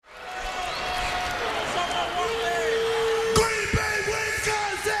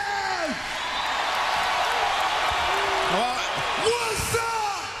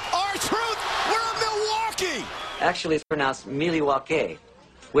Actually, it's pronounced Milwaukee,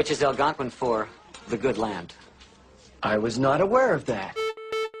 which is Algonquin for the good land. I was not aware of that.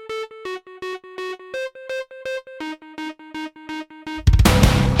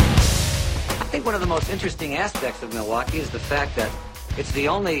 I think one of the most interesting aspects of Milwaukee is the fact that it's the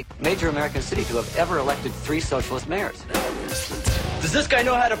only major American city to have ever elected 3 socialist mayors. Does this guy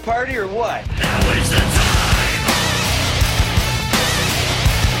know how to party or what? Now is the time.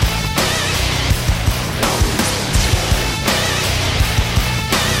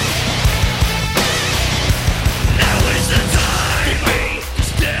 Now is the time to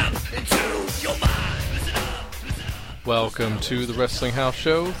step into your mind. Listen up, listen up. Welcome to the Wrestling House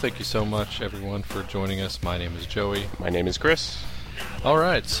Show. Thank you so much, everyone, for joining us. My name is Joey. My name is Chris.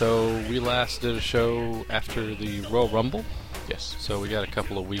 Alright, so we last did a show after the Royal Rumble, Yes. so we got a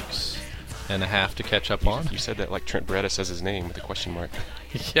couple of weeks and a half to catch up on. You said that like Trent Beretta says his name with a question mark.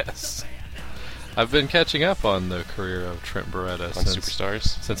 Yes. I've been catching up on the career of Trent Beretta On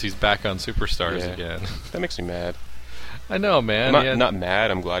Superstars. since he's back on Superstars Yeah. again. That makes me mad. I know, man. I'm not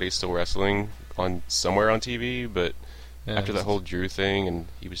mad. I'm glad he's still wrestling on somewhere on TV, but Yeah, after that just- whole Drew thing, and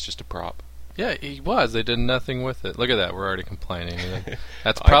he was just a prop. Yeah, he was. They did nothing with it. Look at that. We're already complaining.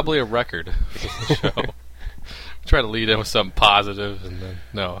 That's probably a record of the show. Try to lead in with something positive, and then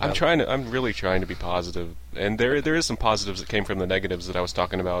no. I'm really trying to be positive, and there is some positives that came from the negatives that I was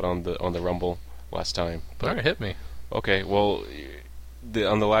talking about on the Rumble last time. All right, hit me. Okay, well,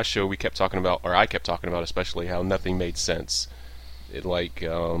 on the last show we kept talking about, or I kept talking about, especially how nothing made sense. It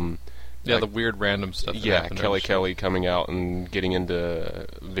Yeah, the weird random stuff. That happened during the show. Kelly coming out and getting into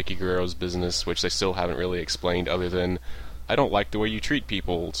Vicky Guerrero's business, which they still haven't really explained, other than I don't like the way you treat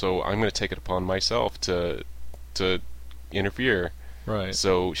people, so I'm going to take it upon myself to interfere. Right.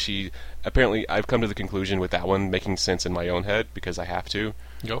 So apparently I've come to the conclusion with that one making sense in my own head, because I have to.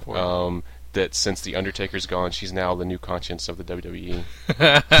 Go for it. That since the Undertaker's gone, she's now the new conscience of the WWE.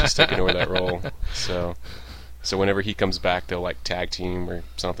 She's taking over that role. So whenever he comes back, they'll like tag team or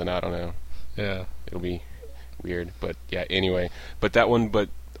something. I don't know. Yeah. It'll be weird, but yeah. Anyway, but that one, but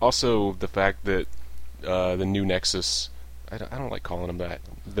also the fact that the new Nexus. I don't like calling them that.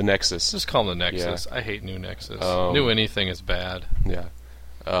 The Nexus. Just call them the Nexus. Yeah. I hate New Nexus. Um, New anything is bad. Yeah.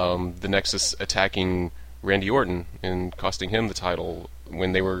 The Nexus attacking Randy Orton and costing him the title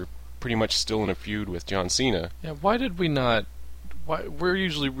when they were pretty much still in a feud with John Cena. Yeah, why did we not... we're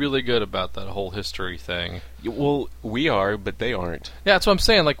usually really good about that whole history thing. Well, we are, but they aren't. Yeah, that's what I'm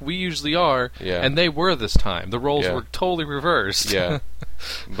saying. Like, we usually are, Yeah. and they were this time. The roles Yeah. were totally reversed. Yeah.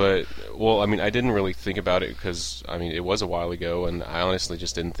 But, well, I mean, I didn't really think about it because, I mean, it was a while ago, and I honestly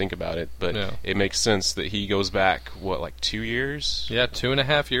just didn't think about it. But Yeah. it makes sense that he goes back, like 2 years? Yeah,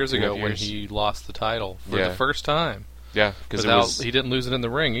 2.5 years ago 2.5 when years. he lost the title for Yeah. the first time. Yeah, because He didn't lose it in the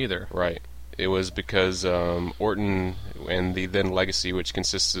ring either. Right. It was because Orton and the then Legacy, which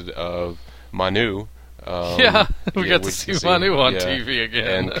consisted of Manu. Yeah, we got to which see you Manu on yeah, TV again.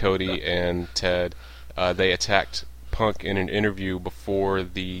 And Cody and Ted. They attacked Punk in an interview before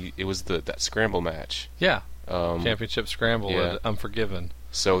that Scramble match. Yeah, Um, Championship Scramble yeah. at Unforgiven.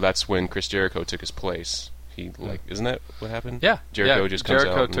 So that's when Chris Jericho took his place. Isn't that what happened? Yeah, Jericho yeah. just comes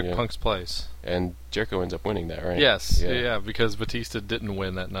Jericho out took and, Punk's place. and Jericho ends up winning that, right? Yes, yeah, because Batista didn't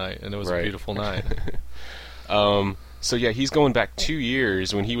win that night, and it was a Right. beautiful night. So yeah, he's going back 2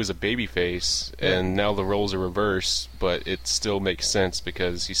 years when he was a babyface, and now the roles are reversed, but it still makes sense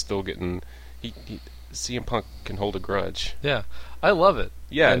because he's still getting. CM Punk can hold a grudge. Yeah, I love it.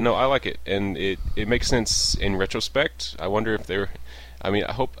 Yeah, And- no, I like it, and it makes sense in retrospect. I wonder if they're. I mean,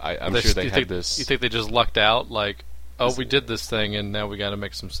 I'm sure they you had think, this. You think they just lucked out? Like, oh, we did this thing, and now we got to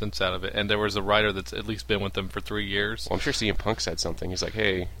make some sense out of it. And there was a writer that's at least been with them for 3 years. Well, I'm sure CM Punk said something. He's like,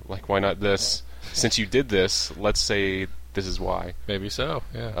 hey, like, why not this? Since you did this, let's say this is why. Maybe so.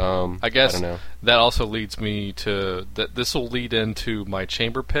 Yeah. I I guess don't know. that also leads me to that. This will lead into my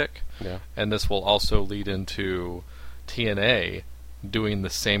chamber pick, Yeah. and this will also lead into TNA doing the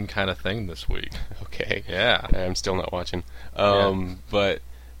same kind of thing this week. Okay. Yeah. I'm still not watching.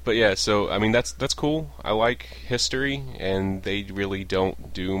 But yeah, so I mean that's cool. I like history, and they really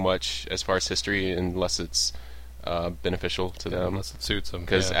don't do much as far as history unless it's beneficial to them. Unless it suits them.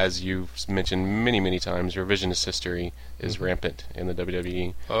 Because yeah. as you've mentioned many times, revisionist history is rampant in the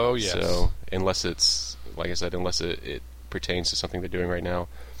WWE. Oh, yes. So unless it's, like I said, unless it pertains to something they're doing right now.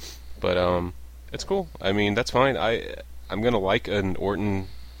 But it's cool. I mean, that's fine. I'm gonna like an Orton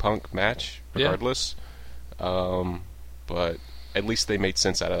Punk match regardless. But at least they made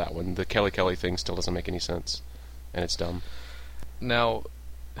sense out of that one. The Kelly thing still doesn't make any sense, and it's dumb. Now,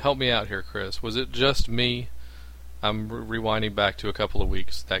 help me out here, Chris. Was it just me, I'm rewinding back to a couple of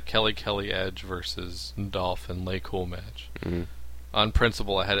weeks. That Kelly Edge versus Dolph and Lay Cool match. Mm-hmm. On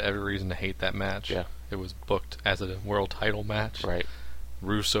principle, I had every reason to hate that match. Yeah. It was booked as a world title match. Right.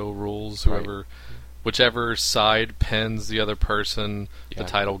 Russo rules. Whoever, whichever side pins the other person, the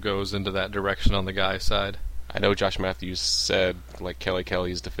title goes into that direction on the guy's side. I know Josh Matthews said like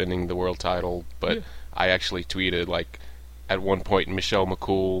Kelly's defending the world title, but I actually tweeted like at one point Michelle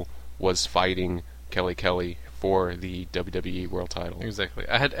McCool was fighting Kelly for the WWE world title. Exactly.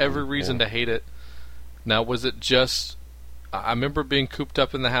 I had every reason to hate it. Now, was it just... I remember being cooped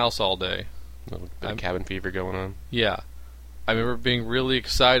up in the house all day. A little bit of cabin fever going on. Yeah. I remember being really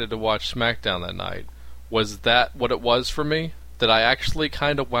excited to watch SmackDown that night. Was that what it was for me? That I actually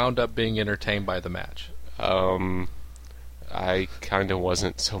kind of wound up being entertained by the match? I kind of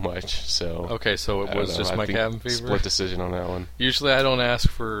wasn't so much, so... Okay, so it was just my cabin fever? Split decision on that one. Usually I don't ask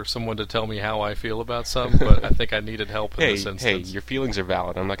for someone to tell me how I feel about something, but I think I needed help in this instance. Hey, your feelings are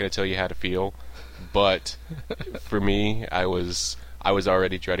valid. I'm not going to tell you how to feel, but for me, I was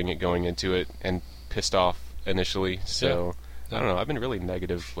already dreading it going into it and pissed off initially, so... I don't know, I've been really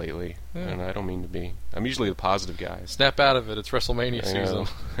negative lately, and I don't mean to be. I'm usually the positive guy. Snap out of it, it's WrestleMania season.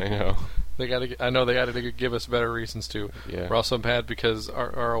 I know. I know they got to give us better reasons to. Yeah. We're also mad because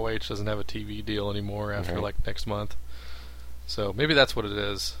ROH doesn't have a TV deal anymore after like next month. So maybe that's what it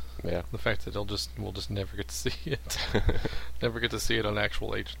is. Yeah. The fact that we'll just never get to see it. Never get to see it on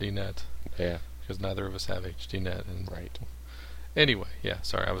actual HD net. Yeah. Because neither of us have HD net. And right. Anyway, yeah.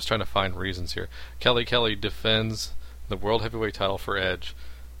 Sorry, I was trying to find reasons here. Kelly defends the World Heavyweight title for Edge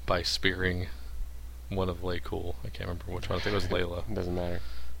by spearing one of Lay Cool. I can't remember which one. I think it was Layla. Doesn't matter.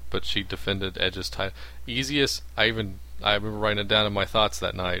 But she defended Edge's title. Easiest. I remember writing it down in my thoughts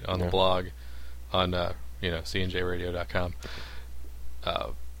that night on the blog, on cnjradio.com.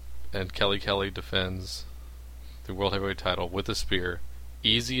 And Kelly defends the World Heavyweight title with a spear.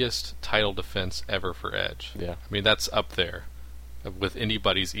 Easiest title defense ever for Edge. Yeah. I mean, that's up there with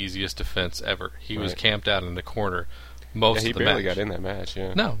anybody's easiest defense ever. He was camped out in the corner most of the match. He barely got in that match.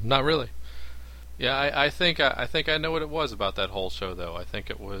 Yeah. No, not really. Yeah, I think I know what it was about that whole show, though. I think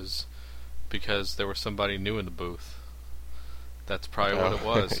it was because there was somebody new in the booth. That's probably what it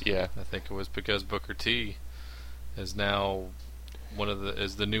was. Yeah. I think it was because Booker T is now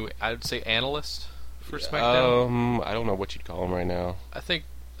is the new, I'd say, analyst for SmackDown. I don't know what you'd call him right now. I think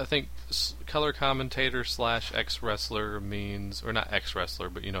color commentator / ex-wrestler means, or not ex-wrestler,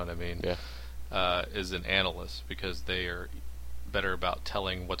 but you know what I mean. Yeah. Is an analyst because they are better about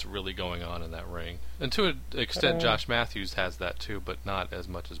telling what's really going on in that ring. And to an extent, Josh Matthews has that too, but not as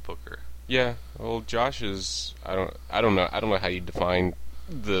much as Booker. Yeah. Well, Josh is. I don't know how you define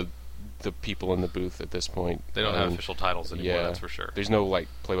the people in the booth at this point. They don't have official titles anymore. Yeah, that's for sure. There's no like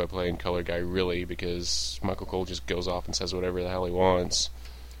play-by-play and color guy really, because Michael Cole just goes off and says whatever the hell he wants.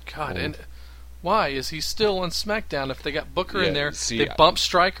 God, and why is he still on SmackDown if they got Booker in there? See, they bumped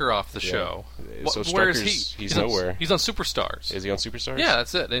Stryker off the show. So where is he? He's nowhere. He's on Superstars. Is he on Superstars? Yeah,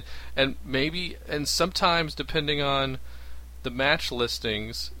 that's it. And maybe, and sometimes depending on the match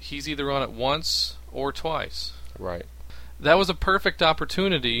listings, he's either on it once or twice. Right. That was a perfect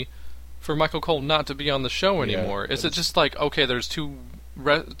opportunity for Michael Cole not to be on the show anymore. Is it just like, okay, there's two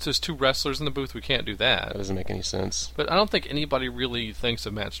wrestlers in the booth, we can't do that? That doesn't make any sense. But I don't think anybody really thinks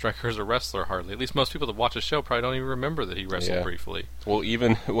of Matt Stryker as a wrestler, hardly. At least most people that watch the show probably don't even remember that he wrestled briefly. Well,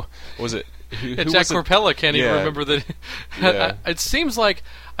 even, was it... Jack Corpella can't even remember that. It seems like,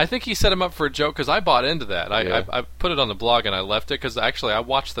 I think he set him up for a joke, because I bought into that. I put it on the blog and I left it, because actually I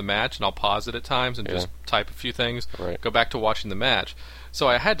watch the match and I'll pause it at times and just type a few things, go back to watching the match. So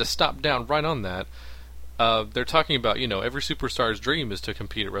I had to stop down right on that. They're talking about, every superstar's dream is to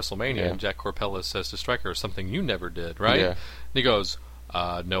compete at WrestleMania, and Jack Corpella says to Stryker, something you never did, right? Yeah. And he goes,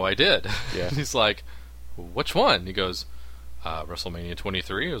 no, I did. Yeah. And he's like, which one? He goes, WrestleMania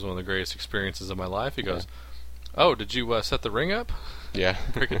 23. It was one of the greatest experiences of my life. He goes, oh, did you set the ring up? Yeah.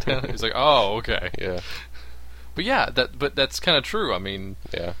 Break it down. He's like, oh, okay. Yeah. But that's kind of true. I mean,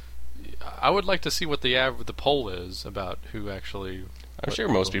 I would like to see what the poll is about who actually... I'm sure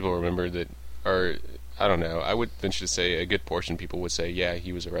most people remember that, or I don't know. I would venture to say a good portion of people would say, yeah,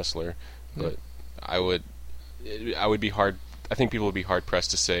 he was a wrestler, but I would be hard. I think people would be hard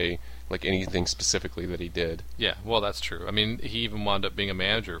pressed to say like anything specifically that he did. Yeah, well, that's true. I mean, he even wound up being a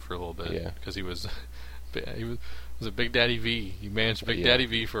manager for a little bit. Yeah, because he was a Big Daddy V. He managed Big Daddy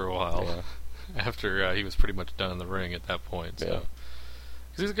V for a while after he was pretty much done in the ring at that point. So.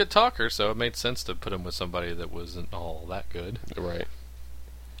 Because he's a good talker, so it made sense to put him with somebody that wasn't all that good. Right.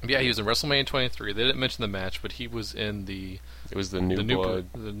 Yeah, he was in WrestleMania 23. They didn't mention the match, but he was in the... It was the New Blood.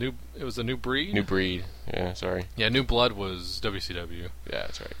 It was the New Breed? New Breed. Yeah, sorry. Yeah, New Blood was WCW. Yeah,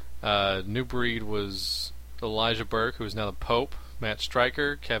 that's right. New Breed was Elijah Burke, who is now the Pope, Matt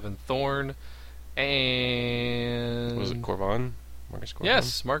Stryker, Kevin Thorne, and... Was it Corvan? Marcus Corvan?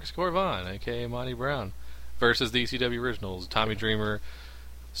 Yes, Marcus Corvan, a.k.a. Monty Brown, versus the ECW originals, Tommy Dreamer,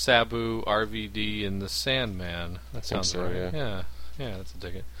 Sabu, RVD, and the Sandman. That sounds right. Yeah, that's a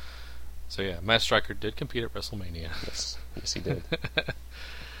ticket. So yeah, Matt Stryker did compete at WrestleMania. Yes, he did.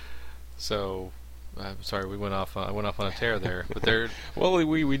 So, I'm sorry, I went off on a tear there, but they're... Well,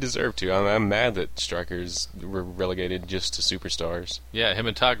 we deserve to. I'm mad that Strikers were relegated just to Superstars. Yeah, him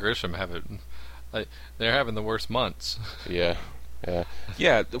and Todd Grisham have it. They're having the worst months. Yeah.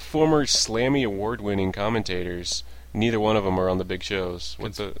 The former Slammy award-winning commentators. Neither one of them are on the big shows.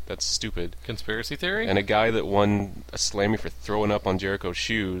 That's stupid. Conspiracy theory? And a guy that won a Slammy for throwing up on Jericho's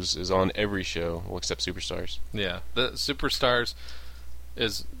shoes is on every show, well, except Superstars. Yeah, the Superstars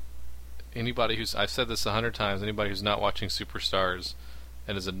is anybody who's... I've said this 100 times. Anybody who's not watching Superstars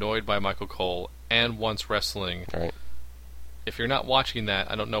and is annoyed by Michael Cole and wants wrestling, right? If you're not watching that,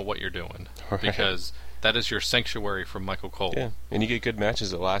 I don't know what you're doing, right. Because that is your sanctuary from Michael Cole. Yeah, and you get good matches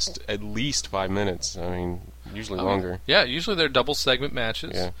that last at least 5 minutes. I mean, usually longer. Yeah, usually they're double segment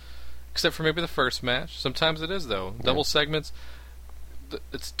matches. Yeah. Except for maybe the first match. Sometimes it is, though. Double segments,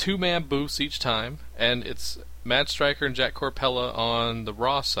 it's 2-man booths each time, and it's Matt Stryker and Jack Corpella on the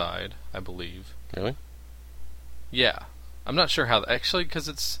Raw side, I believe. Really? Yeah. I'm not sure how... Actually,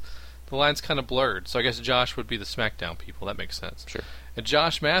 because the line's kind of blurred, so I guess Josh would be the SmackDown people. That makes sense. Sure. And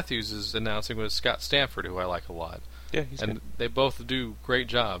Josh Matthews is announcing with Scott Stanford, who I like a lot. Yeah, he's good. They both do great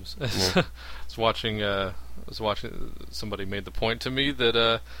jobs. Yeah. I was watching. Somebody made the point to me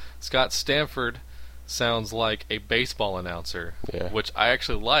that Scott Stanford sounds like a baseball announcer, which I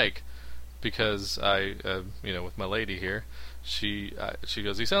actually like because I, with my lady here, she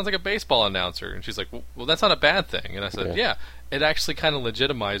goes, he sounds like a baseball announcer, and she's like, well, that's not a bad thing. And I said, yeah it actually kind of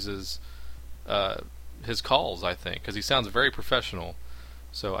legitimizes his calls, I think, because he sounds very professional.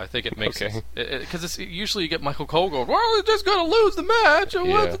 So I think it makes sense. Because usually you get Michael Cole going, well, they're just going to lose the match.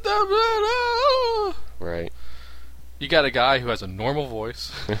 Right. You got a guy who has a normal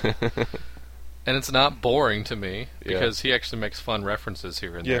voice, and it's not boring to me, because he actually makes fun references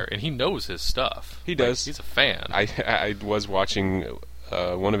here and there, and he knows his stuff. He does. He's a fan. I was watching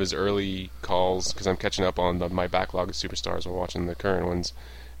one of his early calls, because I'm catching up on my backlog of Superstars while watching the current ones,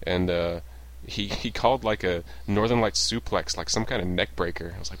 and... He called like a Northern Lights suplex, like some kind of neck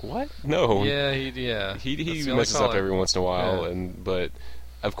breaker. I was like, what? No. Yeah, he messes up every once in a while, but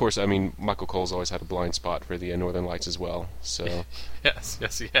of course, I mean, Michael Cole's always had a blind spot for the Northern Lights as well. So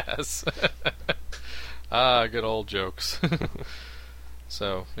yes, he has. Good old jokes.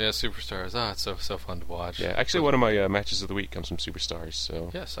 So Superstars. It's so fun to watch. Yeah, actually, one of my matches of the week comes from Superstars. So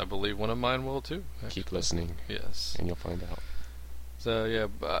yes, I believe one of mine will too. Actually. Keep listening. Yes, and you'll find out. So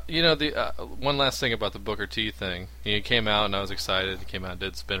the one last thing about the Booker T thing. He came out and I was excited. He came out and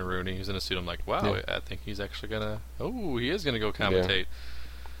did Spin Rooney. He was in a suit. I'm like, wow, I think he's actually he is gonna go commentate.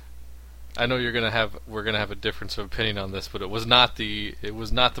 Yeah. I know we're gonna have a difference of opinion on this, but it was not the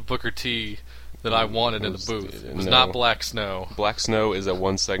Booker T that I wanted in the booth. It was not Black Snow. Black Snow is a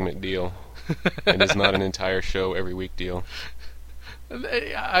 1-segment deal. It is not an entire show every week deal.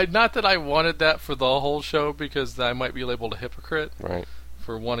 Not that I wanted that for the whole show, because I might be labeled a hypocrite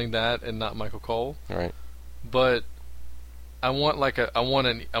for wanting that and not Michael Cole. Right. But I want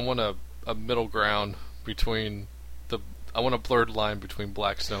a middle ground between I want a blurred line between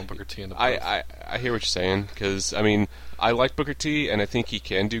Black Snow and Booker T in the booth. I hear what you're saying, because I mean, I like Booker T and I think he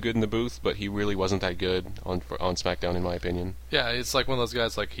can do good in the booth, but he really wasn't that good on SmackDown in my opinion. Yeah, it's like one of those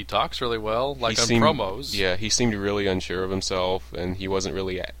guys, like, he talks really well, like on promos. Yeah, he seemed really unsure of himself, and he wasn't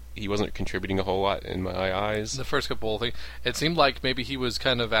contributing a whole lot in my eyes. The first couple of things, it seemed like maybe he was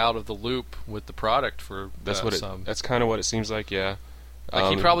kind of out of the loop with the product for some. That's kind of what it seems like. Yeah.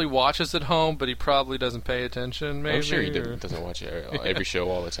 Like, he probably watches at home, but he probably doesn't pay attention, maybe. I'm sure he doesn't watch every show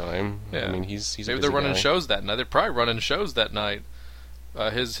all the time. Yeah. I mean, he's maybe a they're running guy. shows that night. They're probably running shows that night.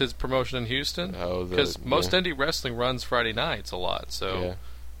 His promotion in Houston. Because most indie wrestling runs Friday nights a lot, so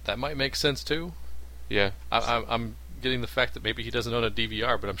that might make sense, too. Yeah. I'm getting the fact that maybe he doesn't own a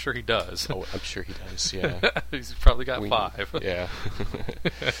DVR, but I'm sure he does. Oh, I'm sure he does, yeah. He's probably got 5. Yeah.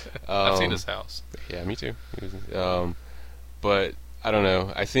 I've seen his house. Yeah, me too. But... I don't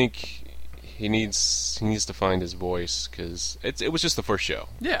know. I think he needs to find his voice because it was just the first show.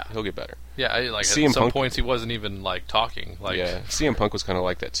 Yeah, he'll get better. Yeah, at some points he wasn't even like talking. Like CM Punk was kind of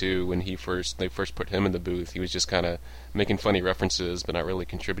like that too when they first put him in the booth. He was just kind of making funny references, but not really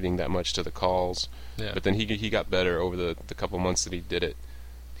contributing that much to the calls. Yeah. But then he got better over the couple months that he did it.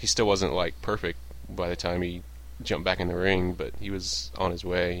 He still wasn't like perfect by the time he jumped back in the ring, but he was on his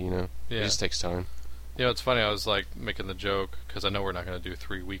way. It just takes time. It's funny. I was like making the joke because I know we're not going to do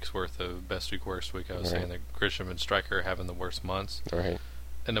 3 weeks worth of best week, worst week. I was saying that Grisham and Stryker are having the worst months. Right.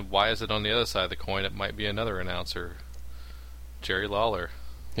 And then why is it on the other side of the coin? It might be another announcer, Jerry Lawler.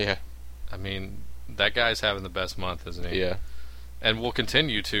 Yeah. I mean, that guy's having the best month, isn't he? Yeah. And will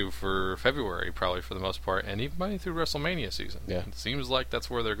continue to for February, probably for the most part, and even maybe through WrestleMania season. Yeah. It seems like that's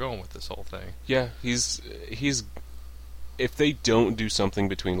where they're going with this whole thing. Yeah, he's. If they don't do something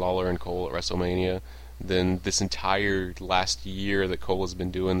between Lawler and Cole at WrestleMania, then this entire last year that Cole has been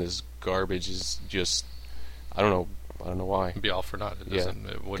doing this garbage is just. I don't know why. It'd be all for naught. It doesn't.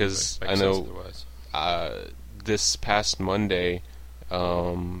 It wouldn't make I sense know. Otherwise. This past Monday.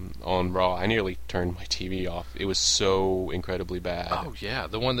 On Raw, I nearly turned my TV off. It was so incredibly bad. Oh yeah,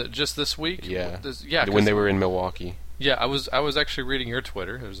 the one that just this week. Yeah, when they were in Milwaukee. Yeah, I was actually reading your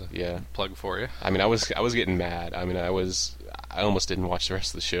Twitter. There's a plug for you. I mean, I was getting mad. I mean, I almost didn't watch the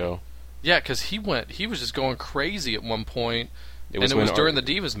rest of the show. Yeah, because he was just going crazy at one point, it was during the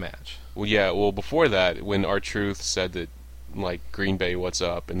Divas match. Well, yeah. Well, before that, when R-Truth said that. Like Green Bay, what's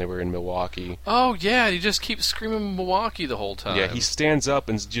up? And they were in Milwaukee. Oh yeah, he just keeps screaming Milwaukee the whole time. Yeah, he stands up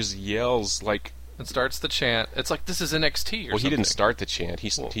and just yells like and starts the chant. It's like this is NXT or something. Well, he didn't start the chant.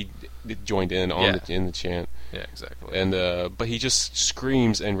 He joined in in the chant. Yeah, exactly. And but he just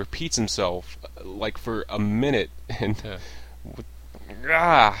screams and repeats himself like for a minute, and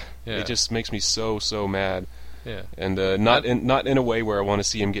it just makes me so mad. Yeah. And not in a way where I want to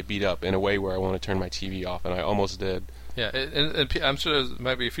see him get beat up. In a way where I want to turn my TV off, and I almost did. Yeah, and I'm sure there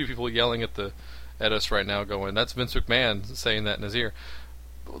might be a few people yelling at us right now going, that's Vince McMahon saying that in his ear.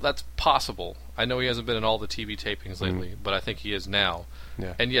 Well, that's possible. I know he hasn't been in all the TV tapings lately, but I think he is now.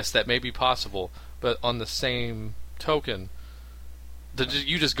 Yeah. And yes, that may be possible, but on the same token,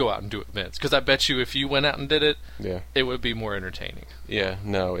 you just go out and do it, Vince. Because I bet you if you went out and did it, it would be more entertaining. Yeah,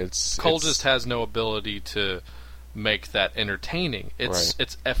 no, Cole just has no ability to make that entertaining. It's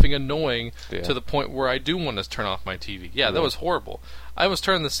effing annoying to the point where I do want to turn off my TV. Yeah, that was horrible. I was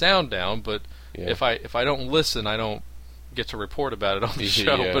turning the sound down, but if I don't listen, I don't get to report about it on the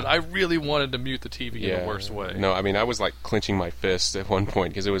show. But I really wanted to mute the TV in the worst way. No, I mean I was like clenching my fist at one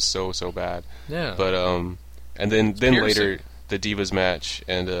point because it was so bad. Yeah. But and then later the Divas match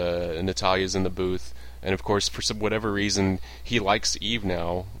and Natalya's in the booth, and of course for whatever reason he likes Eve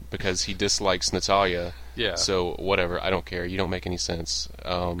now because he dislikes Natalya. Yeah. So whatever, I don't care. You don't make any sense.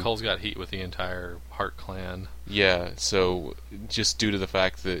 Cole's got heat with the entire Hart clan. Yeah. So just due to the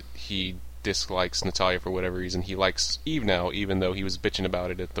fact that he dislikes Natalya for whatever reason, he likes Eve now, even though he was bitching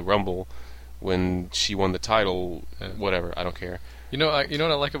about it at the Rumble when she won the title. Yeah. Whatever, I don't care. You know what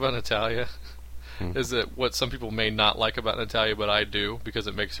I like about Natalya is that what some people may not like about Natalya, but I do because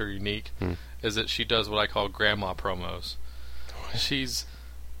it makes her unique. Is that she does what I call grandma promos.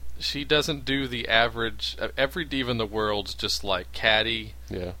 She doesn't do the average. Every diva in the world's just like catty.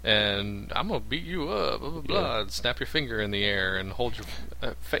 Yeah. And I'm gonna beat you up, blah blah blah. And snap your finger in the air and hold your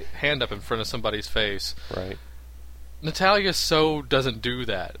hand up in front of somebody's face. Right. Natalya doesn't do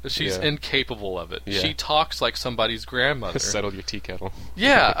that. She's incapable of it. Yeah. She talks like somebody's grandmother. Settle your tea kettle.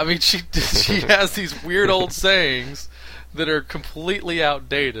 Yeah, I mean she has these weird old sayings that are completely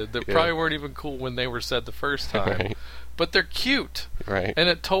outdated that probably weren't even cool when they were said the first time. Right. But they're cute. Right. And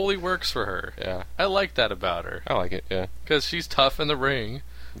it totally works for her. Yeah. I like that about her. I like it, yeah. Because she's tough in the ring.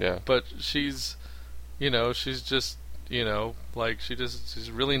 Yeah. But she's just, like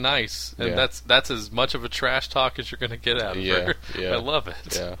she's really nice. And that's as much of a trash talk as you're going to get out of her. Yeah. I love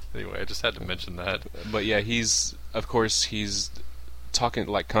it. Yeah. Anyway, I just had to mention that. But yeah, he's talking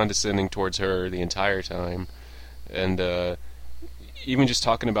like condescending towards her the entire time. And even just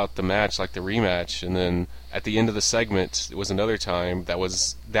talking about the match, like the rematch, and then at the end of the segment, it was another time that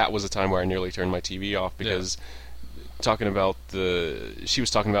was a time where I nearly turned my TV off because she was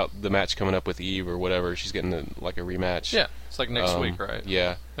talking about the match coming up with Eve or whatever. She's getting a rematch. Yeah, it's like next week, right?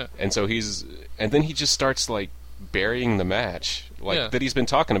 Yeah. And so then he just starts like burying the match, that he's been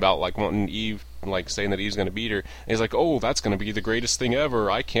talking about, like wanting Eve, like saying that Eve's going to beat her. And he's like, "Oh, that's going to be the greatest thing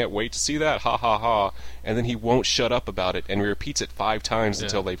ever! I can't wait to see that! Ha ha ha!" And then he won't shut up about it, and he repeats it 5 times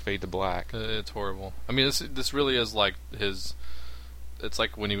until they fade to black. It's horrible. I mean, this really is like his. It's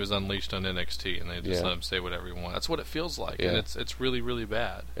like when he was unleashed on NXT, and they just let him say whatever he wants. That's what it feels like, and it's really really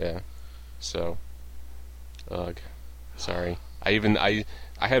bad. Yeah. So, sorry. I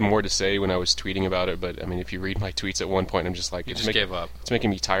had more to say when I was tweeting about it, but I mean, if you read my tweets at one point, I'm just like, you just gave up. It's making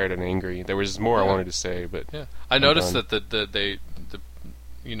me tired and angry. There was more I wanted to say, but I noticed that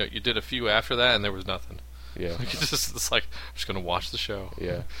you did a few after that, and there was nothing. Yeah, like it's like I'm just gonna watch the show.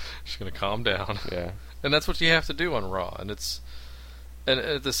 Yeah, just gonna calm down. Yeah, and that's what you have to do on Raw, and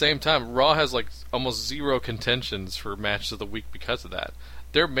at the same time, Raw has like almost zero contentions for matches of the week because of that.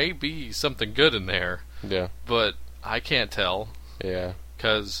 There may be something good in there. Yeah, but I can't tell. Yeah,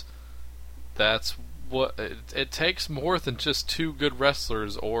 because that's what it takes more than just two good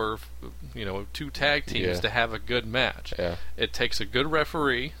wrestlers or two tag teams to have a good match. Yeah, it takes a good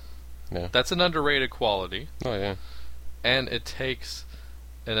referee. Yeah, that's an underrated quality. Oh yeah, and it takes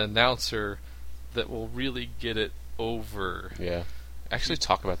an announcer that will really get it over. Yeah, actually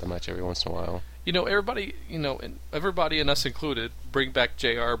talk about the match every once in a while. Everybody, and us included, bring back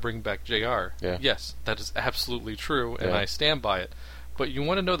JR, bring back JR. Yeah. Yes, that is absolutely true, and I stand by it. But you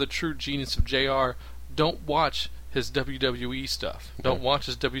want to know the true genius of JR, don't watch his WWE stuff. Don't watch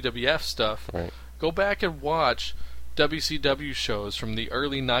his WWF stuff. Right. Go back and watch WCW shows from the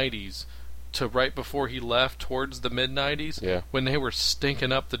early 90s to right before he left towards the mid-90s when they were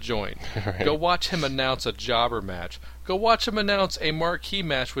stinking up the joint. Right. Go watch him announce a jobber match. Go watch him announce a marquee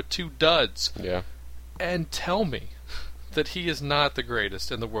match with two duds. Yeah. And tell me that he is not the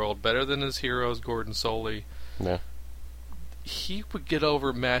greatest in the world, better than his heroes, Gordon Soley. Yeah. He would get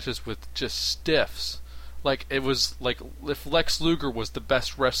over matches with just stiffs. Like, it was like if Lex Luger was the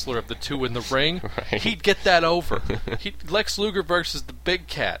best wrestler of the two in the ring, he'd get that over. Lex Luger versus the Big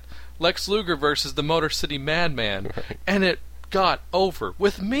Cat. Lex Luger versus the Motor City Madman. Right. And it got over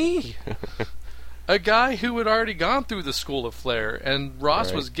with me. A guy who had already gone through the School of Flair, and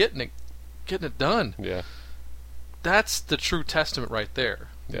Ross was getting it done. Yeah. That's the true testament right there.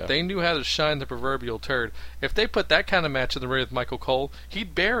 Yeah. They knew how to shine the proverbial turd. If they put that kind of match in the ring with Michael Cole,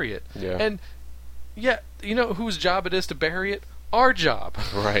 he'd bury it. Yeah. And you know whose job it is to bury it? Our job.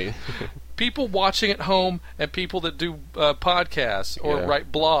 Right. People watching at home and people that do podcasts or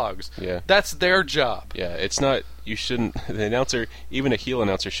write blogs. Yeah. That's their job. Yeah, it's not. You shouldn't. The announcer, even a heel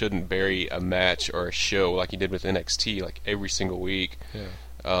announcer, shouldn't bury a match or a show like he did with NXT, like every single week. Yeah.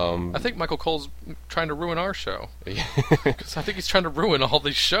 I think Michael Cole's trying to ruin our show. Because I think he's trying to ruin all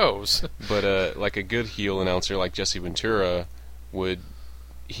these shows. But like a good heel announcer like Jesse Ventura would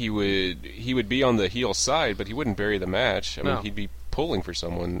be on the heel side, but he wouldn't bury the match. I mean, he'd be pulling for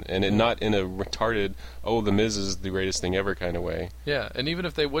someone, and not in a retarded, The Miz is the greatest thing ever kind of way. Yeah, and even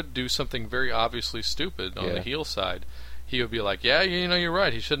if they would do something very obviously stupid on the heel side, he would be like, you're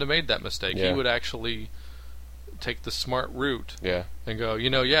right, he shouldn't have made that mistake. Yeah. He would actually take the smart route and go,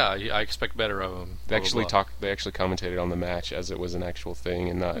 I expect better of him. They actually commentated on the match as it was an actual thing,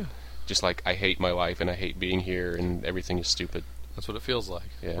 and not just like, I hate my life and I hate being here and everything is stupid. That's what it feels like.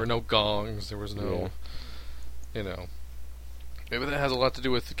 Yeah. There were no gongs, there was no maybe that has a lot to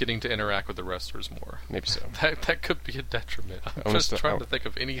do with getting to interact with the wrestlers more. Maybe so. That could be a detriment. I'm just trying to think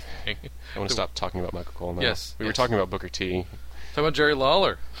of anything. I want to stop talking about Michael Cole now. Yes. We were talking about Booker T. Talking about Jerry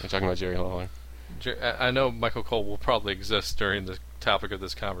Lawler. We're talking about Jerry Lawler. I know Michael Cole will probably exist during the topic of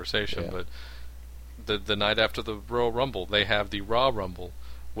this conversation, but the night after the Royal Rumble, they have the Raw Rumble,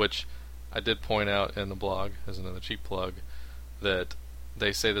 which I did point out in the blog, as another cheap plug, that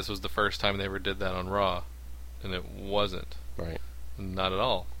they say this was the first time they ever did that on Raw, and it wasn't. Right. Not at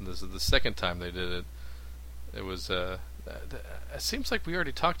all. This is the second time they did it. It was. It seems like we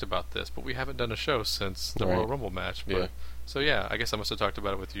already talked about this, but we haven't done a show since the Royal Rumble match. But, so I guess I must have talked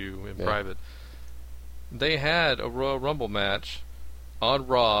about it with you in private. They had a Royal Rumble match on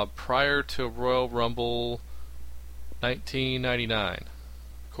Raw prior to Royal Rumble 1999.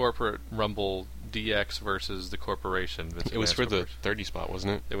 Corporate Rumble DX versus the Corporation. It was for the 30 spot,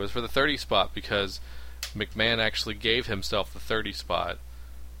 wasn't it? It was for the 30 spot because McMahon actually gave himself the 30 spot,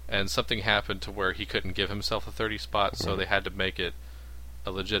 and something happened to where he couldn't give himself a 30 spot, so they had to make it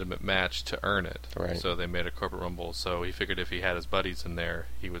a legitimate match to earn it. Right. So they made a Corporate Rumble, so he figured if he had his buddies in there,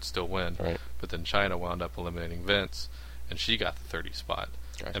 he would still win. Right. But then Chyna wound up eliminating Vince, and she got the 30 spot,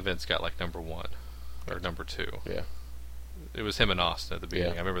 and Vince got like number 1 or number 2. Yeah. It was him and Austin at the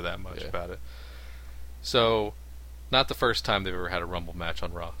beginning. I remember that much about it. So, not the first time they've ever had a Rumble match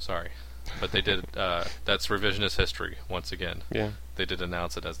on Raw. Sorry. But they did. That's revisionist history once again. Yeah. They did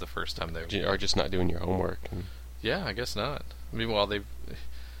announce it as the first time they are just not doing your homework. Yeah, I guess not. Meanwhile, they've,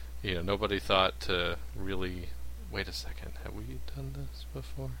 nobody thought to really. Wait a second, have we done this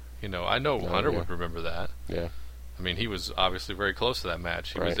before? I know Hunter would remember that. Yeah. I mean, he was obviously very close to that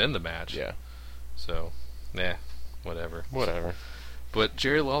match. He was in the match. Yeah. So, whatever. Whatever. But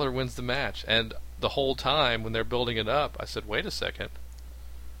Jerry Lawler wins the match, and the whole time when they're building it up, I said, wait a second,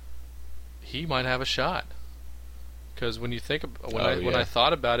 he might have a shot. Because when you think when I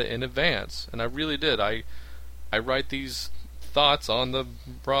thought about it in advance, and I really did, I write these thoughts on the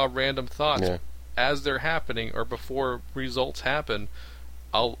Raw Random Thoughts as they're happening or before results happen.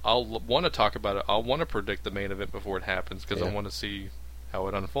 I'll want to talk about it. I'll want to predict the main event before it happens because I want to see how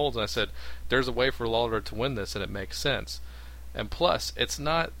it unfolds. And I said, there's a way for Lawler to win this, and it makes sense. And plus, it's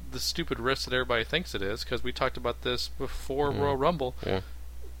not the stupid risk that everybody thinks it is, because we talked about this before Royal Rumble. Yeah.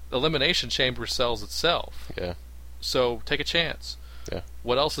 Elimination Chamber sells itself. Yeah. So take a chance. Yeah.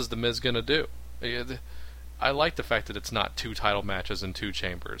 What else is The Miz going to do? I like the fact that it's not 2 title matches in 2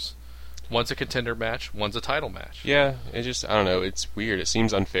 chambers. One's a contender match, one's a title match. Yeah, it just, I don't know, it's weird. It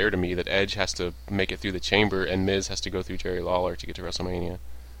seems unfair to me that Edge has to make it through the chamber and Miz has to go through Jerry Lawler to get to WrestleMania.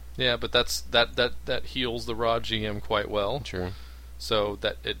 Yeah, but that heals the Raw GM quite well. True. So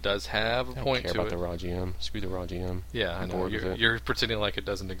that it does have a point to it. I don't care about the Raw GM. Screw the Raw GM. Yeah, I know. You're pretending like it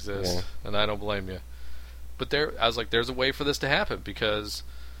doesn't exist, and I don't blame you. But I was like, there's a way for this to happen because,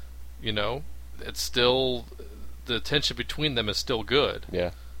 it's still, the tension between them is still good.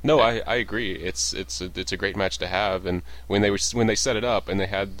 Yeah. No, I agree. It's a great match to have. And when they set it up and they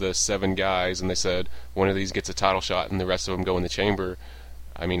had the 7 guys and they said one of these gets a title shot and the rest of them go in the chamber,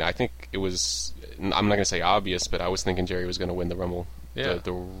 I mean, I think it was, I'm not going to say obvious, but I was thinking Jerry was going to win the Rumble,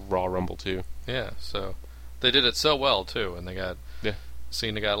 the Raw Rumble too. Yeah, so they did it so well too, and they got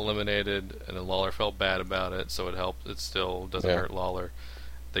Cena got eliminated, and then Lawler felt bad about it, so it helped. It still doesn't hurt Lawler.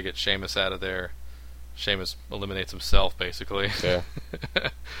 They get Sheamus out of there. Sheamus eliminates himself basically. Yeah.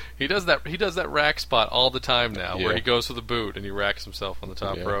 He does that rack spot all the time now, where he goes for the boot and he racks himself on the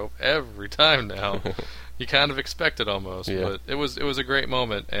top rope every time now. You kind of expect it almost, but it was a great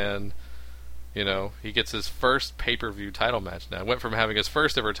moment, and he gets his first pay-per-view title match now. Went from having his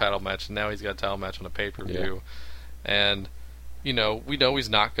first ever title match, and now he's got a title match on a pay-per-view. And we know he's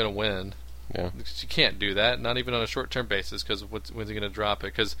not going to win. Yeah. You can't do that, not even on a short-term basis, because when's he going to drop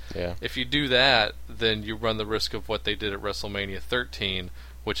it? Because if you do that, then you run the risk of what they did at WrestleMania 13,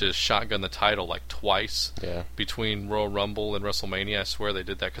 which is shotgun the title like twice between Royal Rumble and WrestleMania. I swear they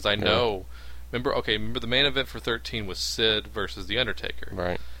did that, because I know. Remember the main event for 13 was Sid versus The Undertaker.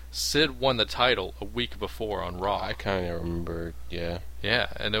 Right. Sid won the title a week before on Raw. I kind of remember, yeah. Yeah,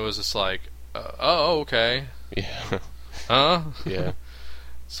 and it was just like, okay. Yeah. Huh? Yeah.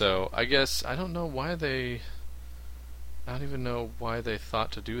 So, I guess, I don't even know why they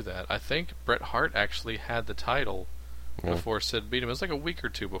thought to do that. I think Bret Hart actually had the title before Sid beat him. It was like a week or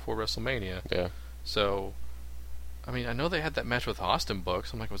 2 before WrestleMania. Yeah. So, I mean, I know they had that match with Austin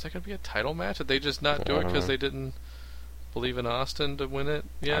booked. I'm like, was that going to be a title match? Did they just not do it because they didn't believe in Austin to win it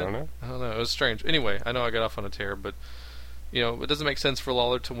yet? I don't know. It was strange. Anyway, I know I got off on a tear, but it doesn't make sense for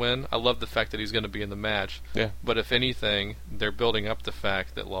Lawler to win. I love the fact that he's going to be in the match. Yeah. But if anything, they're building up the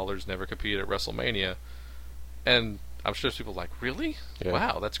fact that Lawler's never competed at WrestleMania. And I'm sure people are like, really? Yeah.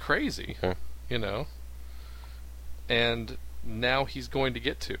 Wow, that's crazy. Yeah. And now he's going to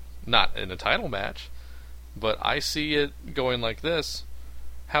get to. Not in a title match, but I see it going like this.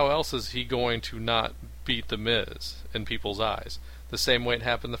 How else is he going to not beat The Miz in people's eyes? The same way it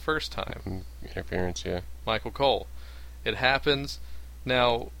happened the first time. Interference, yeah. Michael Cole. It happens.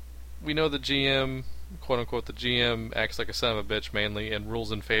 Now, we know the GM, quote-unquote, the GM acts like a son of a bitch mainly and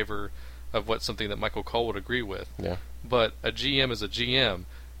rules in favor of something that Michael Cole would agree with. Yeah. But a GM is a GM.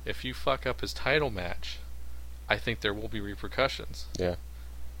 If you fuck up his title match, I think there will be repercussions. Yeah.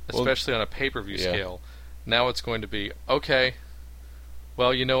 Especially on a pay-per-view scale. Now it's going to be, okay,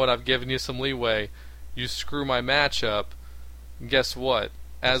 well, you know what, I've given you some leeway. You screw my match up, guess what?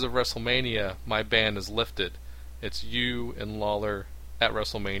 As of WrestleMania, my ban is lifted. It's you and Lawler at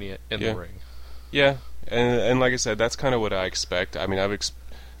WrestleMania in the ring. Yeah, and like I said, that's kind of what I expect. I mean, I don't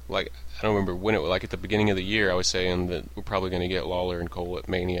remember when it was, like at the beginning of the year, I was saying that we're probably going to get Lawler and Cole at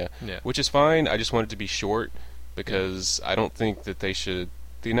Mania, which is fine. I just want it to be short because I don't think that they should.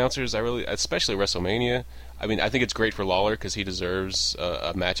 The announcers, especially WrestleMania. I mean, I think it's great for Lawler because he deserves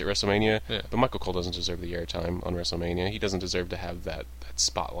a match at WrestleMania. Yeah. But Michael Cole doesn't deserve the airtime on WrestleMania. He doesn't deserve to have that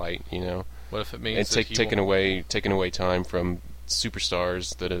spotlight, What if it means taking away time from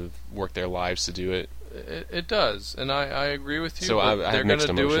superstars that have worked their lives to do it? It does, and I agree with you. So I have mixed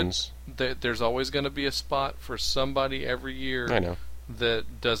emotions. There's always going to be a spot for somebody every year. I know.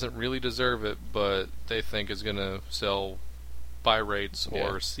 That doesn't really deserve it, but they think is going to sell buy rates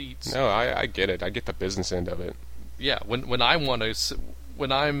or seats. No, I get it. I get the business end of it. Yeah, when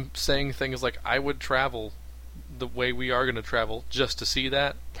I'm saying things like I would travel the way we are going to travel just to see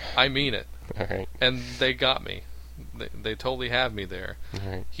that, I mean it. All right. And they got me. they totally have me there.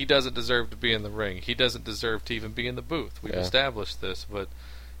 Right. He doesn't deserve to be in the ring. He doesn't deserve to even be in the booth. We've established this, but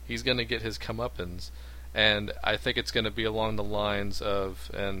he's going to get his comeuppance. And I think it's going to be along the lines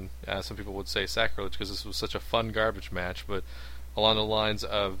of, and some people would say sacrilege because this was such a fun garbage match, but along the lines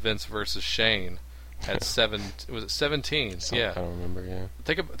of Vince versus Shane at 17? Yeah, I don't remember. Yeah.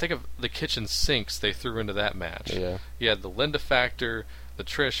 Think of the kitchen sinks they threw into that match. Yeah. You had the Linda factor, the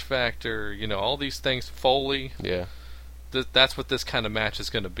Trish factor, all these things. Foley. Yeah. That's what this kind of match is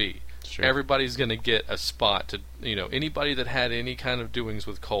going to be. Sure. Everybody's going to get a spot to, anybody that had any kind of doings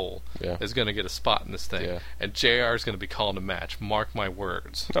with Cole is going to get a spot in this thing. Yeah. And JR is going to be calling a match. Mark my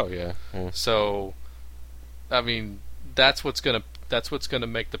words. Oh yeah. So, I mean, that's what's going to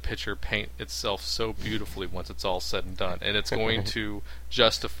make the picture paint itself so beautifully once it's all said and done, and it's going to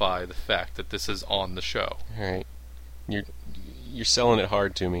justify the fact that this is on the show. All right. You're selling it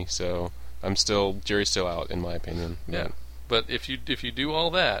hard to me, so jury's still out in my opinion. Yeah. But if you do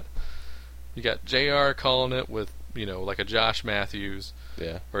all that, you got JR calling it with, like a Josh Matthews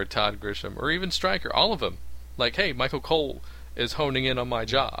or a Todd Grisham or even Stryker, all of them. Like, hey, Michael Cole is honing in on my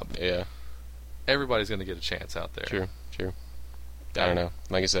job. Yeah. Everybody's going to get a chance out there. True. I don't know.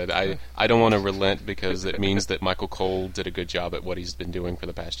 Like I said, I don't want to relent because it means that Michael Cole did a good job at what he's been doing for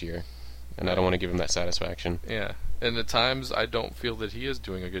the past year. And I don't want to give him that satisfaction. Yeah. And at times I don't feel that he is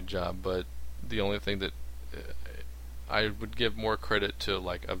doing a good job, but the only thing that I would give more credit to,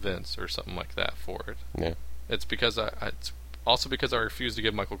 like a Vince or something like that for it. Yeah. It's because it's also because I refuse to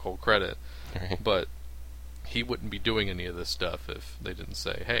give Michael Cole credit. Right. But he wouldn't be doing any of this stuff if they didn't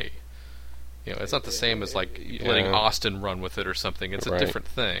say, hey, it's not the same as like letting Austin run with it or something. It's a different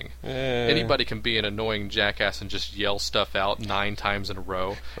thing. Anybody can be an annoying jackass and just yell stuff out 9 times in a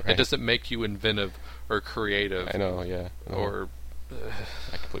row. It doesn't make you inventive or creative. I know, yeah. Or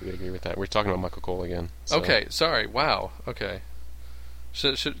I completely agree with that. We're talking about Michael Cole again. So. Okay, sorry. Wow. Okay.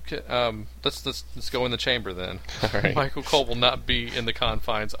 Let's go in the chamber then. All right. Michael Cole will not be in the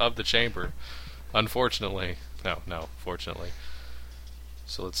confines of the chamber, unfortunately. No, fortunately.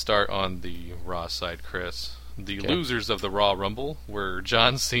 So let's start on the Raw side, Chris. The losers of the Raw Rumble were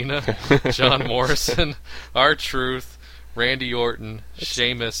John Cena, John Morrison, R-Truth, Randy Orton,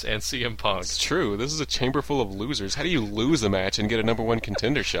 Sheamus, and CM Punk. It's true. This is a chamber full of losers. How do you lose a match and get a number 1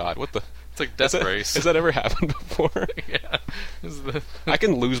 contender shot? What the? It's like Death Race. Has that ever happened before? Yeah. I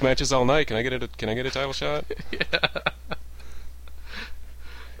can lose matches all night. Can I get a title shot?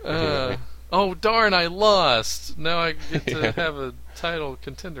 Yeah. Oh darn! I lost. Now I get to have a title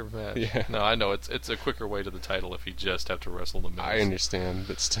contender match. Yeah. No, I know it's a quicker way to the title if you just have to wrestle the Miz. I understand,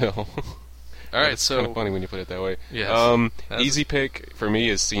 but still. All right, it's so kind of funny when you put it that way. Yes. Easy pick for me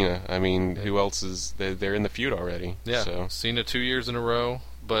is Cena. I mean, who else is? They're in the feud already. Yeah. So. Cena 2 years in a row,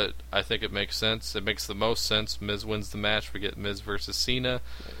 but I think it makes sense. It makes the most sense. Miz wins the match. We get Miz versus Cena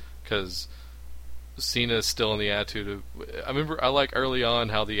because Cena is still in the attitude of. I remember I like early on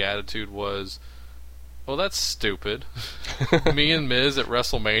how the attitude was. Well, that's stupid. Me and Miz at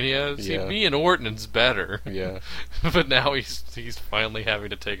WrestleMania. See, me and Orton's better. Yeah. But now he's finally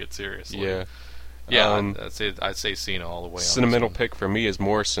having to take it seriously. Yeah. Yeah, I'd say Cena all the way. Sentimental pick for me is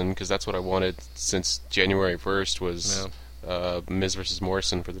Morrison because that's what I wanted since January 1st was Miz versus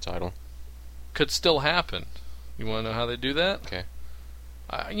Morrison for the title. Could still happen. You want to know how they do that? Okay.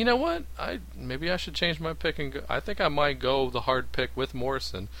 You know what? Maybe I should change my pick and go. I think I might go the hard pick with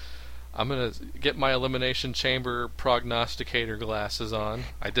Morrison. I'm going to get my Elimination Chamber prognosticator glasses on.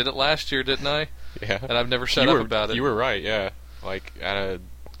 I did it last year, didn't I? Yeah. And I've never shut up about it. You were right, yeah. Like kind of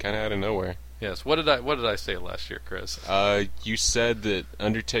out of nowhere. Yes. What did I say last year, Chris? You said that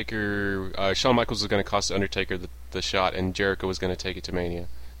Undertaker, Shawn Michaels was going to cost Undertaker the shot, and Jericho was going to take it to Mania.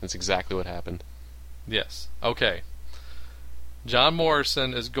 That's exactly what happened. Yes. Okay. John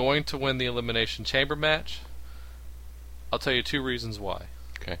Morrison is going to win the Elimination Chamber match. I'll tell you 2 reasons why.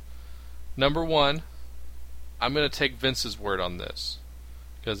 Okay. Number 1, I'm going to take Vince's word on this.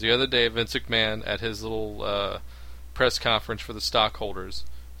 Because the other day, Vince McMahon, at his little press conference for the stockholders,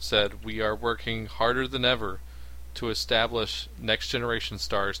 said, we are working harder than ever to establish next generation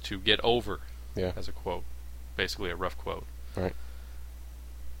stars to get over, as a quote. Basically a rough quote. Right.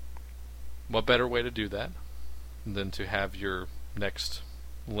 What better way to do that than to have your next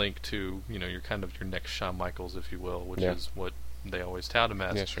link to, your next Shawn Michaels, if you will, which is what they always tout him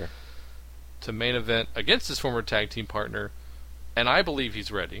as. Yeah, sure. To main event against his former tag team partner, and I believe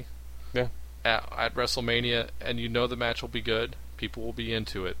he's ready. Yeah. At WrestleMania, and the match will be good. People will be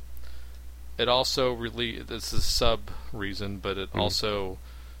into it. It also this is sub reason, but it also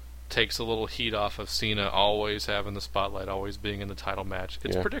takes a little heat off of Cena always having the spotlight, always being in the title match.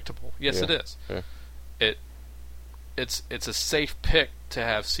 It's predictable. Yes, it is. Yeah. it's a safe pick to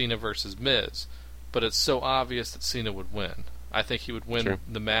have Cena versus Miz, but it's so obvious that Cena would win. I think he would win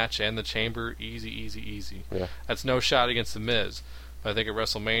the match and the Chamber easy. Yeah. That's no shot against the Miz. But I think at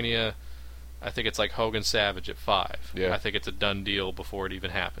WrestleMania, I think it's like Hogan Savage at 5. Yeah. I think it's a done deal before it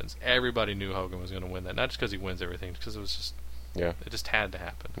even happens. Everybody knew Hogan was going to win that, not just because he wins everything, because it was just it just had to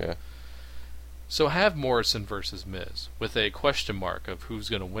happen. Yeah. So have Morrison versus Miz with a question mark of who's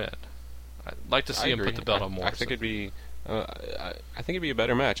going to win. I'd like to see him put the belt on Morrison. I think it'd be. I think it'd be a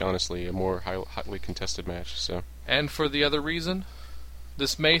better match, honestly, a more hotly contested match. So. And for the other reason,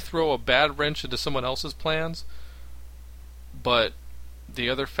 this may throw a bad wrench into someone else's plans, but the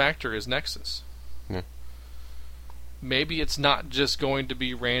other factor is Nexus. Yeah. Maybe it's not just going to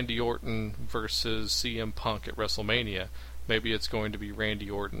be Randy Orton versus CM Punk at WrestleMania. Maybe it's going to be Randy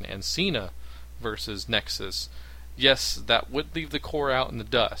Orton and Cena versus Nexus. Yes, that would leave the core out in the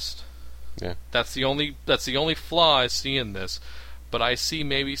dust. Yeah. That's the only flaw I see in this. But I see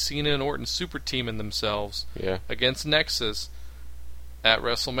maybe Cena and Orton super teaming themselves against Nexus at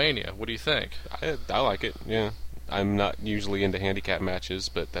WrestleMania. What do you think? I like it, yeah. I'm not usually into handicap matches,